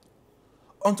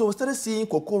 until we started seeing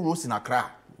cocoa roasts in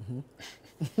Accra.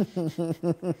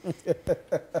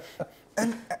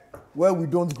 And where we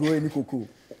don't grow any cocoa.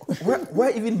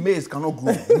 Where even maize cannot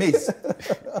grow. Maize.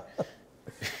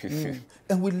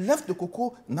 And we left the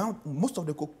cocoa. Now, most of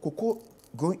the cocoa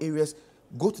growing areas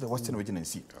go to the western region and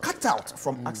sea. Cut out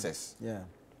from access. Yeah.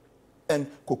 And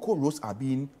cocoa roasts are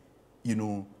being, you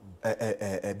know,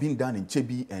 being done in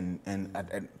Chebi and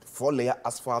 4-layer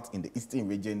asphalt in the eastern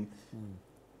region,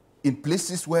 in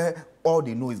places where all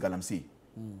they know is Galamsey.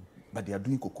 But they are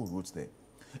doing cocoa roads there.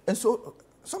 And so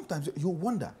sometimes you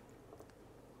wonder,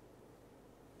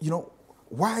 you know,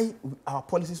 why our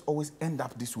policies always end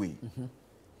up this way.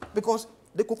 Because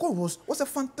the cocoa roads was a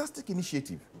fantastic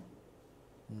initiative.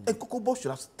 And Cocoa Board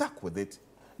should have stuck with it.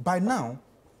 By now,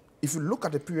 if you look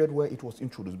at the period where it was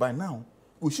introduced, by now,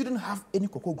 we shouldn't have any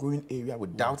cocoa growing area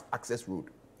without access road.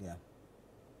 Yeah.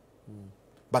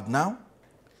 But now,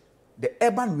 the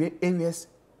urban areas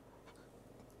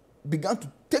began to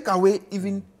take away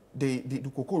even the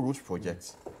cocoa roads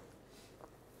projects,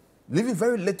 leaving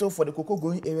very little for the cocoa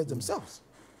growing areas themselves.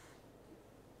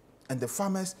 And the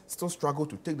farmers still struggle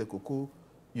to take the cocoa,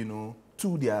 you know,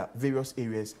 to their various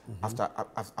areas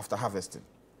after harvesting.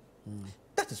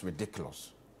 That is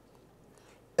ridiculous.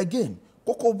 Again,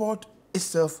 Cocoa Board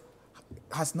itself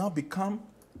has now become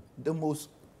the most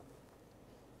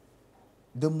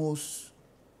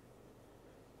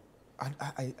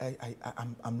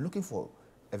I'm looking for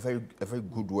a very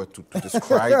good word to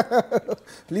describe.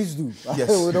 Please do. Yes.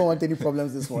 We don't want any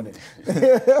problems this morning.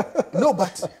 No,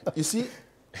 but you see,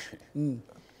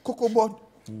 Cocoa Board,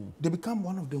 they become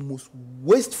one of the most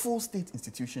wasteful state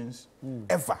institutions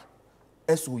ever.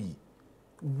 SOE.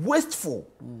 Wasteful.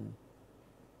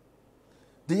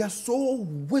 They are so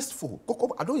wasteful.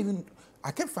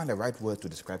 I can't find the right word to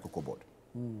describe Cocoa Board.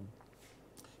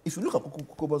 If you look at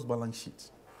Cocoa Board's balance sheet,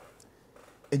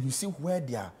 and you see where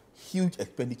their huge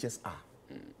expenditures are,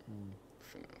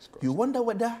 you wonder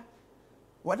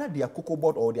whether they are Cocoa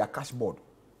Board or they are Cash Board.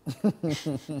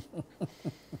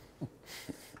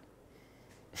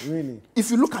 Really?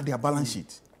 If you look at their balance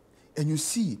sheet and you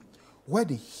see where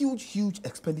the huge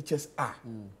expenditures are,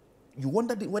 you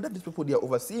wonder whether these people, they are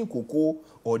overseeing cocoa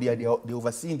or they are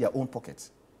overseeing their own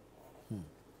pockets.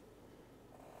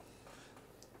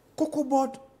 Cocoa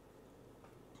Board,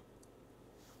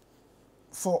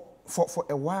 for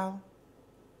a while,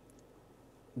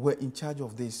 were in charge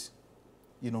of this,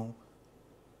 you know,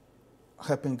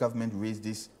 helping government raise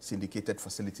this syndicated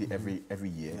facility every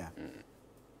year. Yeah.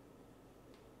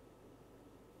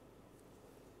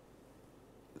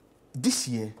 This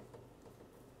year,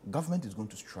 government is going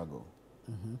to struggle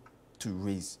to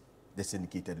raise the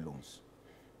syndicated loans.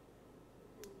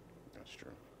 That's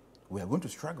true. We are going to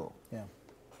struggle. Yeah.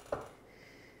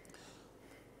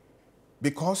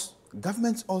 Because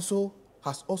government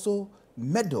has also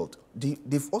meddled.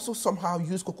 They've also somehow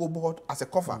used Cocoa Board as a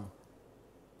cover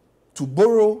to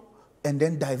borrow and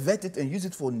then divert it and use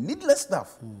it for needless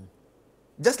stuff.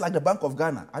 Just like the Bank of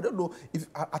Ghana. I don't know if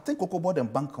I think Cocoa Board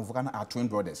and Bank of Ghana are twin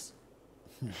brothers.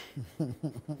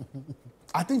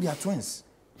 I think they are twins.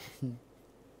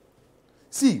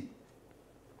 See,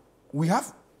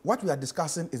 what we are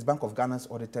discussing is Bank of Ghana's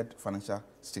audited financial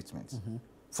statements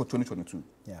for 2022.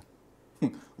 Yeah.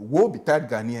 Woe betide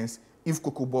Ghanaians if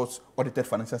Cocoa Board's audited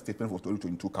financial statement for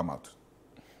 2022 come out.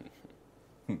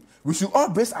 We should all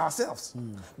brace ourselves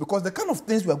because the kind of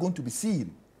things we are going to be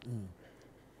seeing.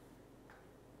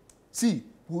 See,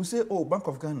 we will say, oh, Bank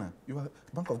of Ghana, you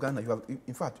have,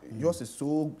 in fact, yours is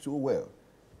so well.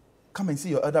 Come and see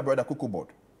your elder brother, Cocoa Board.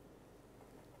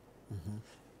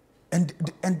 And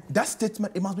that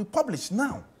statement, it must be published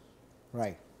now.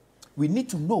 Right. We need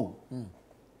to know.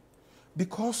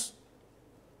 Because,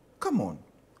 come on,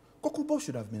 Cocoa Board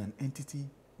should have been an entity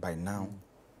by now.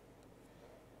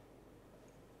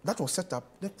 That was set up,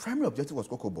 the primary objective was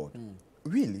Cocoa Board.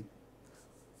 Really,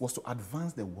 was to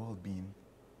advance the well-being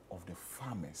of the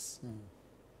farmers.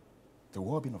 The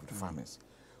well-being of the farmers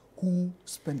who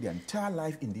spend their entire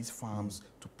life in these farms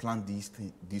to plant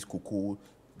these cocoa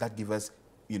that give us,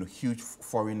 you know, huge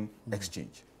foreign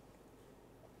exchange.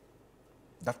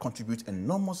 That contributes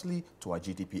enormously to our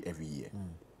GDP every year.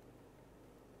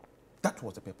 That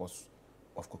was the purpose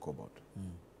of Cocoa Board.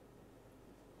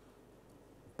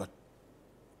 But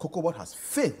Cocoa Board has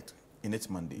failed in its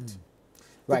mandate.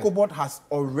 Right. Cocoa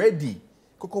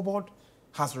Board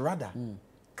has rather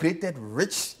created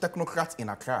rich technocrats in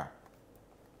Accra.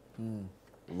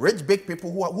 Rich big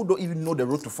people who don't even know the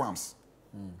road to farms.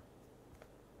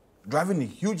 Driving in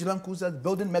huge Land Cruisers,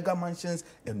 building mega mansions,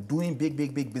 and doing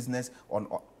big business on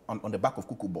the back of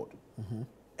Cocoa Board.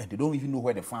 And they don't even know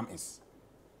where the farm is.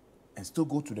 and still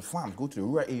go to the farms, go to the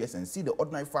rural areas and see the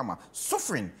ordinary farmer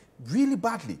suffering really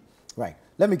badly. Right.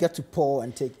 Let me get to Paul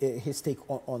and take his take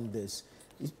on this.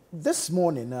 This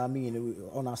morning, I mean,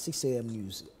 on our 6 a.m.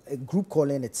 news, a group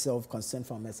calling itself Concerned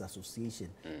Farmers Association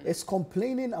is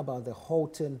complaining about the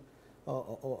halting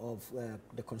of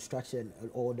the construction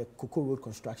or the Cocoa Road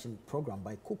construction program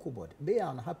by Cocoa Board. They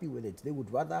are unhappy with it. They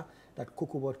would rather that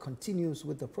Cocoa Board continues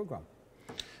with the program.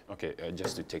 Okay,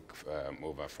 just to take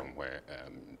over from where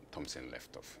Thompson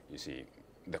left off. You see,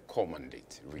 the core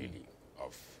mandate really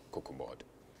of Cocoa Board,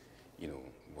 you know,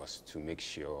 was to make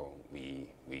sure we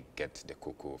get the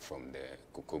cocoa from the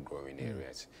cocoa growing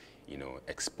areas, you know,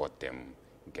 export them,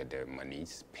 get the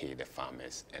monies, pay the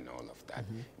farmers and all of that.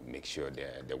 Make sure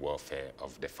the welfare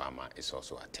of the farmer is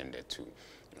also attended to.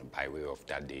 By way of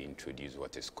that, they introduced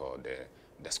what is called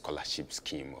the scholarship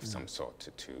scheme of some sort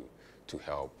to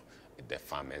help the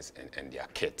farmers and their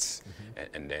kids.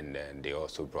 And then they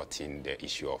also brought in the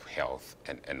issue of health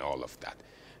and all of that.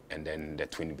 And then the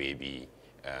twin baby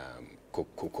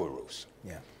Cocoa Rose.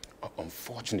 Yeah.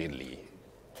 Unfortunately,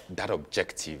 that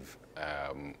objective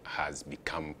has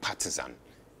become partisan,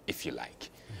 if you like,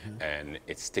 and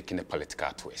it's taken a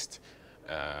political twist.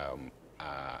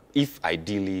 If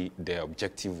ideally the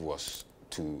objective was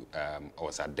to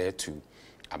was adhered to,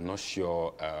 I'm not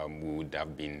sure we would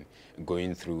have been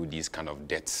going through these kind of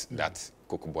debts that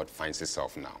Cocoa Board finds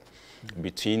itself now.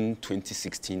 Between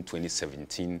 2016,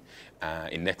 2017,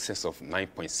 in excess of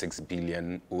 9.6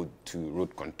 billion owed to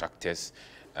road contractors.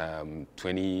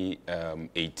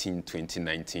 2018,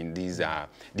 2019, these are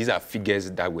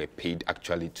figures that were paid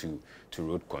actually to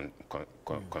road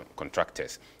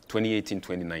contractors. 2018,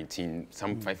 2019,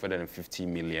 some 550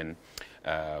 million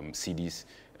cedis.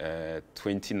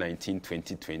 2019,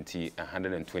 2020,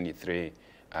 123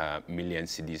 million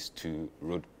cedis to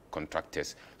road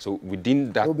contractors. So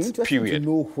within that period, to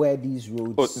know where these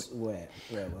roads were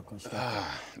constructed.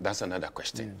 That's another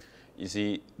question. You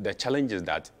see, the challenge is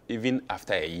that even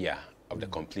after a year of the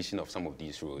completion of some of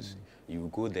these roads, you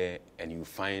go there and you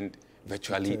find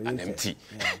virtually an empty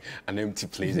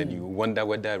place, and you wonder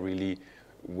whether really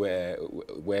whether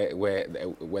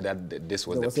this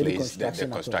was the place that the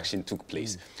construction took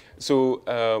place. So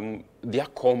their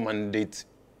core mandate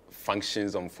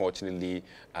functions, unfortunately,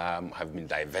 have been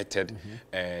diverted,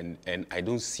 and I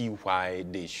don't see why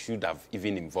they should have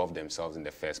even involved themselves in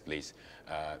the first place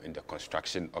in the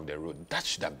construction of the road. That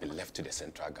should have been left to the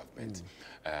central government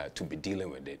to be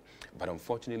dealing with it. But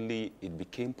unfortunately, it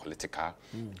became political,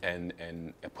 and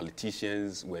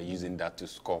politicians were using that to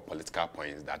score political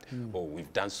points that, oh,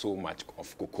 we've done so much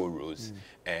of cocoa roads,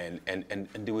 and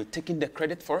they were taking the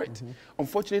credit for it.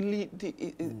 Unfortunately,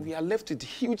 we are left with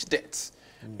huge debts.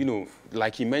 You know,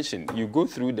 like he mentioned, you go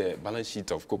through the balance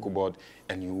sheet of Cocoa Board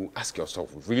and you ask yourself,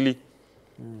 really?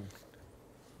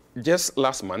 Just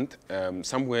last month,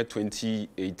 somewhere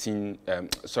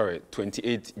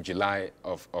 28 July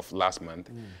of last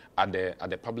month, at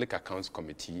the Public Accounts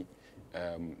Committee,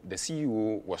 the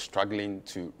CEO was struggling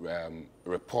to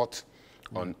report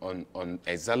on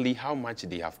exactly how much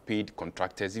they have paid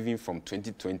contractors, even from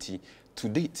 2020 to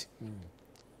date.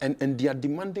 And they are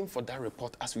demanding for that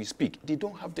report as we speak. They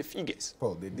don't have the figures.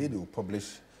 Well, they will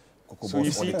publish Cocoa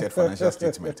Board's audited financial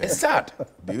statement. It's sad.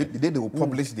 They will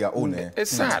publish their own. It's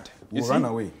sad. We'll run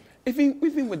away.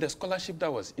 Even with the scholarship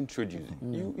that was introduced,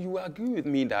 you agree with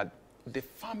me that the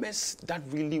farmers that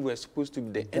really were supposed to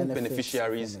be the end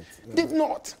beneficiaries did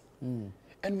not.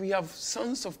 And we have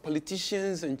sons of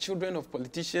politicians and children of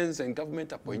politicians and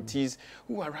government appointees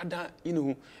who are rather, you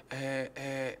know,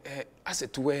 as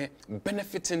it were,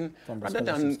 benefiting rather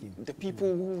than the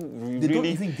people who they really, don't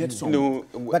even get some. you know,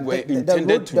 were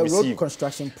intended to receive. The road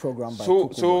construction program by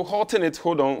so halting it,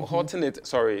 halting it,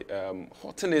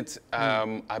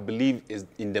 I believe is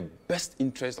in the best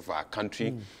interest of our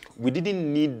country. We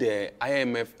didn't need the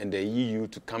IMF and the EU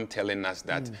to come telling us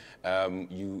that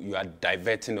you are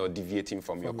diverting or deviating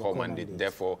from your core mandate,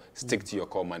 therefore stick to your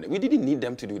core mandate. We didn't need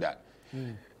them to do that.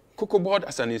 Cocoa Board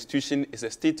as an institution is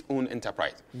a state-owned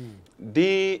enterprise.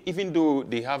 They, even though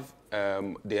they have,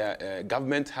 their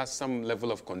government has some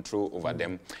level of control over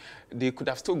them, they could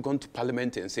have still gone to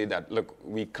Parliament and say that, look,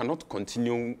 we cannot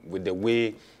continue with the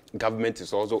way government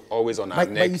is also always on our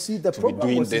neck. But you see, the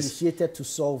program was initiated to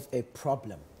solve a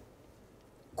problem.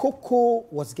 Cocoa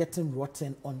was getting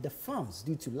rotten on the farms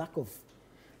due to lack of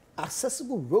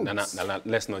accessible roads. No,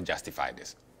 let's not justify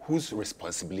this. Whose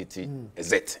responsibility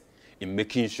is it in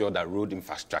making sure that road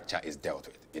infrastructure is dealt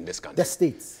with in this country? The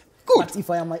states. Good. But if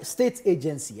I am a state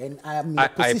agency and I am in a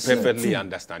position I perfectly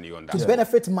understand you on that. To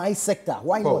benefit my sector,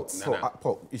 why not?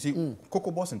 Paul, you see,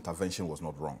 Cocoa Board's intervention was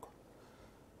not wrong.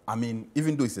 I mean,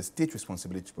 even though it's a state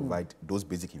responsibility to provide those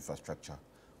basic infrastructure,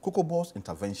 Cocoa Board's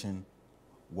intervention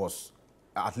was,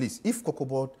 at least if Cocoa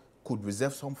Board could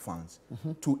reserve some funds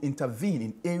to intervene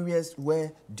in areas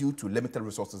where, due to limited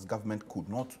resources, government could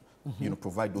not,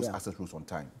 provide those access routes on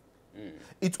time.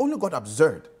 It only got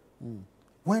absurd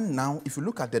when now, if you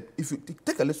look at that, if you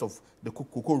take a list of the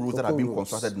cocoa roads that are being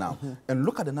constructed now, and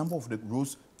look at the number of the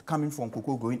roads coming from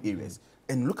cocoa growing areas,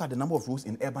 and look at the number of roads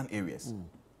in urban areas.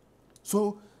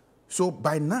 So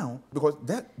by now, because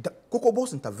the Cocoa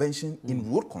Board's intervention in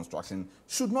road construction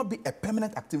should not be a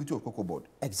permanent activity of Cocoa Board.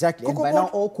 Exactly. Cocoa and by now,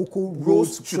 all cocoa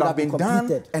roads should have been done,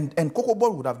 completed. and Cocoa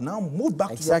Board would have now moved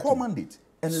back to their core mandate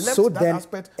and left so that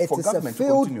aspect for government to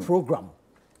continue. It's a failed program.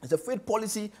 It's a failed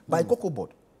policy by Cocoa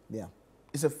Board. Yeah.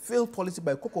 It's a failed policy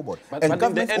by Cocoa Board. But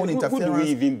government's own who do we interference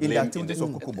even in the blame activities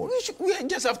of Cocoa Board. We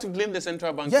just have to blame the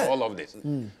central bank for all of this.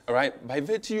 All right? By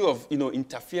virtue of,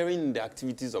 interfering in the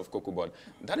activities of Cocoa Board,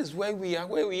 that is where we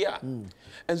are,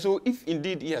 And so if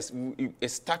indeed, yes,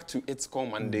 it's stuck to its core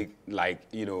mandate, like,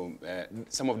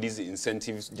 some of these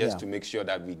incentives just to make sure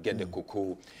that we get the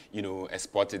cocoa,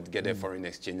 exported, get a foreign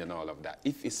exchange and all of that.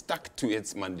 If it's stuck to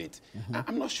its mandate,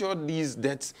 I'm not sure these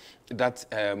debts that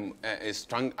is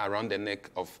strung around the neck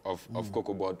of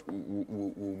Cocoa Board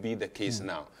will be the case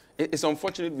now. It's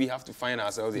unfortunate we have to find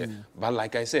ourselves here. But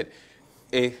like I said,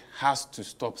 it has to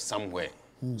stop somewhere.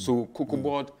 So Cocoa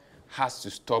Board has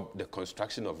to stop the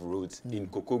construction of roads in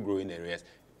cocoa growing areas,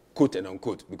 quote and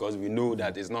unquote, because we know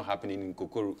that it's not happening in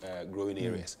cocoa growing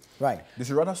areas. Right. They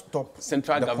should rather stop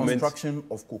central the government construction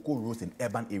of cocoa roads in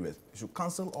urban areas. They should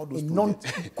cancel all those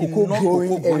non-cocoa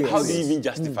growing areas. How do you even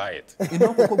justify it? In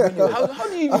non-cocoa growing areas. How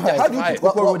do you even justify it?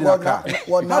 Cocoa road in Accra?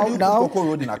 How do you put cocoa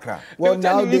road in Accra? Well,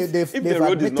 now if the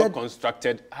road is not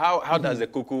constructed, how does the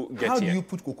cocoa get here? How do you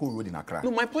put cocoa road in Accra?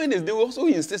 No, my point is they will also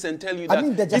insist and tell you that. I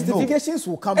mean, the justifications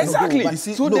will come. Exactly. And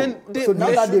So then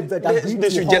they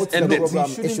should just end it.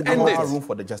 We shouldn't allow room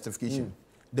for the justification.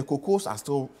 The cocoas are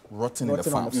still rotting in the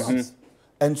farms.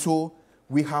 And so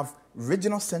we have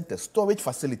regional centers, storage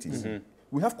facilities.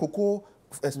 We have cocoa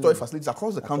storage facilities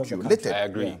across the country. I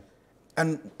agree. Yeah.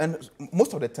 And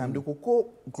most of the time, the cocoa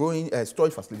growing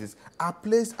storage facilities are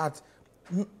placed at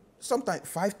sometimes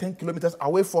 5-10 kilometers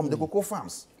away from the cocoa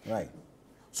farms. Right.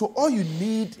 So all you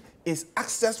need is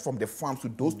access from the farms to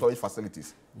those storage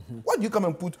facilities. Why do you come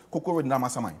and put cocoa road in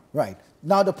Amasamai? Right.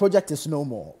 Now the project is no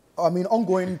more. I mean,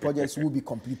 ongoing projects will be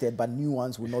completed, but new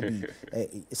ones will not be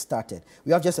started.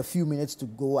 We have just a few minutes to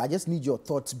go. I just need your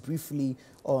thoughts briefly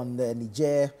on the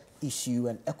Niger issue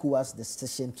and ECOWAS'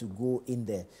 decision to go in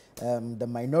there. The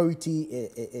minority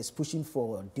is pushing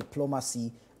for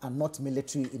diplomacy and not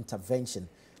military intervention.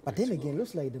 But then again, it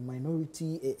looks like the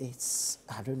minority, it's,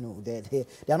 I don't know, they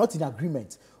are not in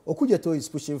agreement. Okujeto is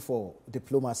pushing for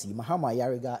diplomacy. Mahama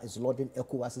Yariga is lauding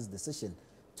ECOWAS' decision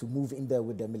to move in there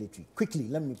with the military. Quickly,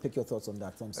 let me pick your thoughts on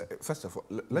that. First of all,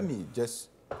 let me just,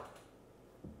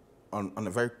 on a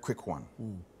very quick one,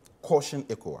 caution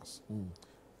ECOWAS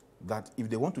that if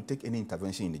they want to take any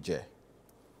intervention in Niger,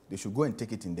 they should go and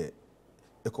take it in the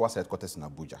ECOWAS headquarters in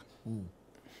Abuja.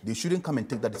 They shouldn't come and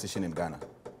take that decision in Ghana.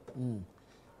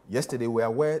 Yesterday, we were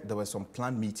aware there was some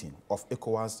planned meeting of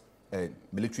ECOWAS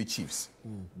military chiefs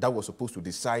that was supposed to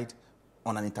decide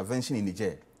on an intervention in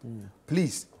Niger.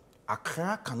 Please,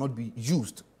 Accra cannot be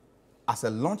used as a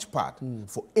launch pad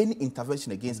for any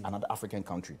intervention against another African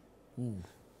country.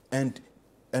 And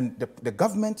the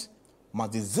government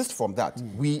must desist from that.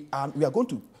 We are going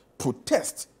to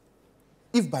protest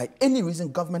if by any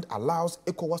reason government allows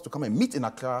ECOWAS to come and meet in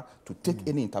Accra to take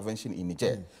any intervention in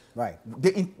Niger. Right.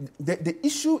 The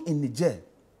issue in Niger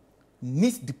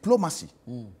needs diplomacy.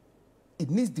 It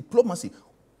needs diplomacy.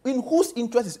 In whose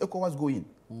interest is ECOWAS going?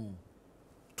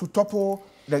 To topple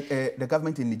the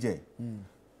government in Niger.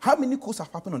 How many coups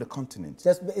have happened on the continent?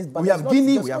 We have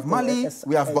Guinea, we have Mali,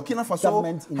 we have Burkina Faso.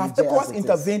 Have ECOWAS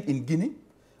intervened in Guinea?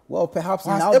 Well, perhaps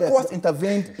has now ECOWAS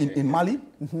intervened in Mali,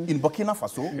 in Burkina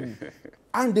Faso,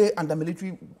 and the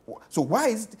military. So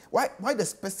why the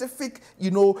specific,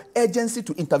 urgency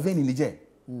to intervene in Niger?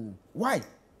 Why?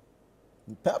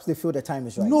 Perhaps they feel the time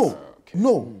is right.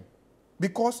 No,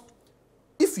 because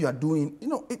if you are doing,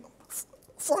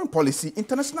 foreign policy,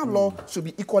 international law should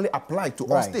be equally applied to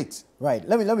all states. Right.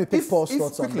 Let me pick Paul's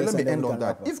thoughts on this. Let me end on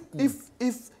that.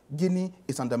 If Guinea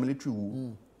is under military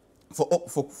rule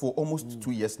for almost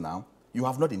 2 years now, you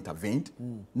have not intervened,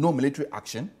 no military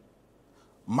action.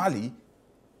 Mali,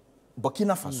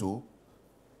 Burkina Faso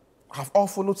have all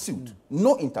followed suit,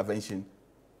 no intervention.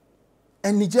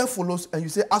 And Niger follows, and you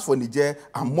say, as for Niger,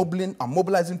 I'm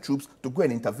mobilizing troops to go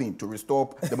and intervene to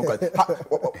restore democracy.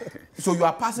 So you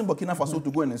are passing Burkina Faso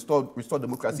to go and restore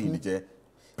democracy in Niger.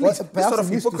 please, Well, this sort of perhaps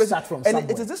it needs to hypocrisy, start from and it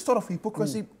somewhere. is this sort of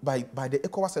hypocrisy by the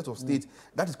ECOWAS set of states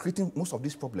that is creating most of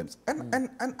these problems. And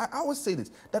I always say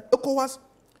this, that ECOWAS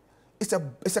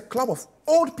is a club of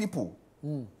old people.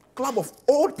 Club of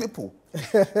old people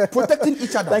protecting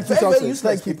each other. Thank you, Very, very Thompson.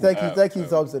 useless Thank you,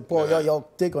 Thompson. Paul, no. your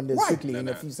take on this Why? quickly in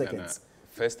a few seconds.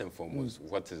 First and foremost,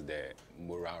 what is the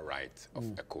moral right of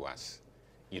ECOWAS,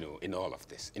 in all of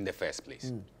this, in the first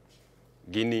place?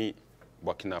 Guinea,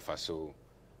 Burkina Faso,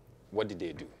 what did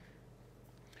they do?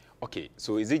 Okay,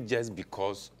 so is it just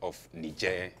because of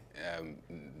Niger,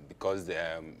 because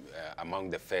among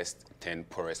the first 10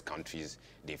 poorest countries,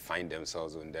 they find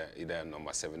themselves on either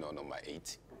number 7 or number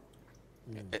 8?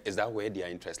 Is that where their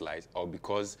interest lies? Or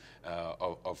because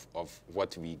of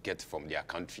what we get from their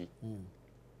country?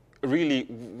 Really,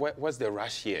 what's the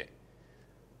rush here?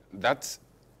 That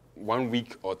 1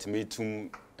 week ultimatum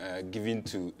given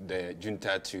to the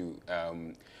junta to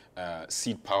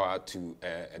cede power to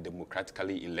a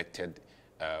democratically elected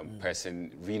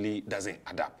person really doesn't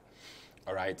add up.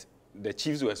 All right? The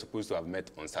chiefs were supposed to have met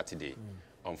on Saturday.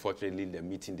 Unfortunately, the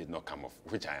meeting did not come off,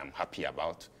 which I am happy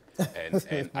about.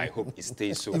 And I hope it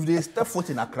stays so. If they step foot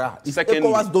in Accra, if Secondly,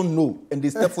 ECOWAS don't know and they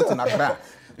step foot in Accra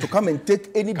to come and take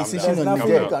any decision on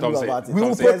Niger, we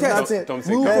will protest.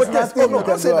 We will protest. No,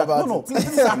 don't say that. No, please,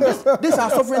 this is our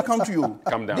sovereign country.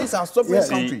 Calm down. This is our sovereign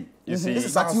country. You see, this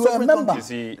is our you are a sovereign member.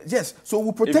 country. Yes, so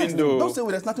we protest. Though, don't say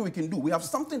there's nothing we can do. We have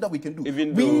something that we can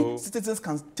do. Though, citizens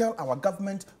can tell our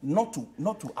government not to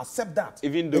accept that.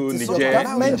 Even though Niger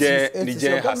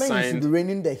has signed, should be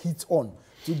raining the heat on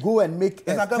to go and make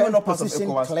a government not part of position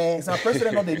ECOWAS. clear. It's our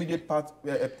president, not the immediate part.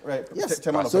 Yes.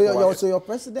 Chairman of So ECOWAS. your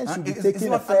president should be It's taking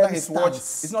not a firm under his watch.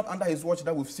 stance. It's not under his watch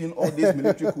that we've seen all these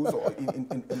military coups.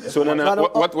 So,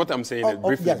 what I'm saying is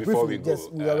briefly before we go.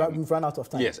 Yes, we've run out of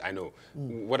time. Yes, I know.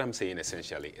 What I'm saying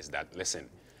essentially is that, listen,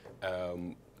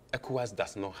 ECOWAS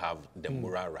does not have the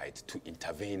moral right to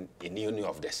intervene in any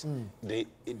of this.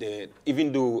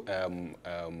 Even though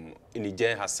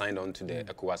Niger has signed on to the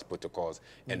ECOWAS protocols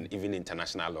and even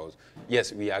international laws,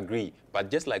 yes, we agree. But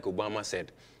just like Obama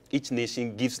said, each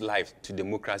nation gives life to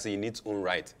democracy in its own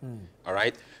right. All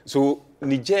right? So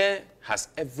Niger has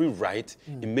every right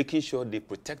in making sure they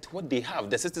protect what they have.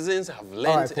 The citizens have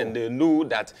learned and they know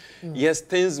that, yes,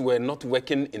 things were not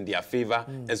working in their favor,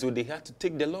 and so they had to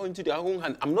take the law into their own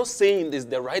hand. I'm not saying it's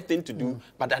the right thing to do,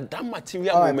 but at that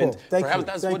material moment, perhaps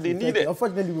that's what they needed.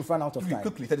 Unfortunately, we've run out of time.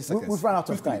 Quickly, 30 seconds. We've run out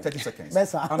of time. 30 seconds.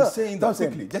 I'm saying that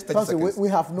quickly, just 30 seconds. We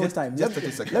have no time. Just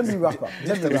 30 seconds. Let me wrap up.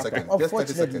 Just 30 seconds. Just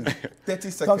 30 seconds.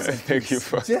 30 seconds. Thank you.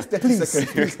 Just 30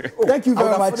 seconds. Thank you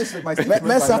very much.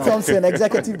 Mesa Thompson,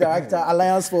 Executive Director,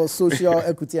 Alliance for Social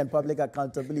Equity and Public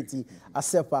Accountability,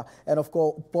 ASEPA, and of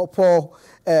course, Paul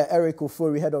Eric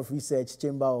Ofori, Head of Research,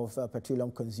 Chamber of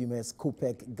Petroleum Consumers,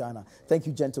 COPEC, Ghana. Thank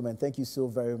you, gentlemen. Thank you so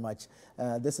very much.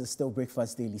 This is still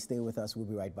Breakfast Daily. Stay with us. We'll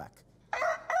be right back.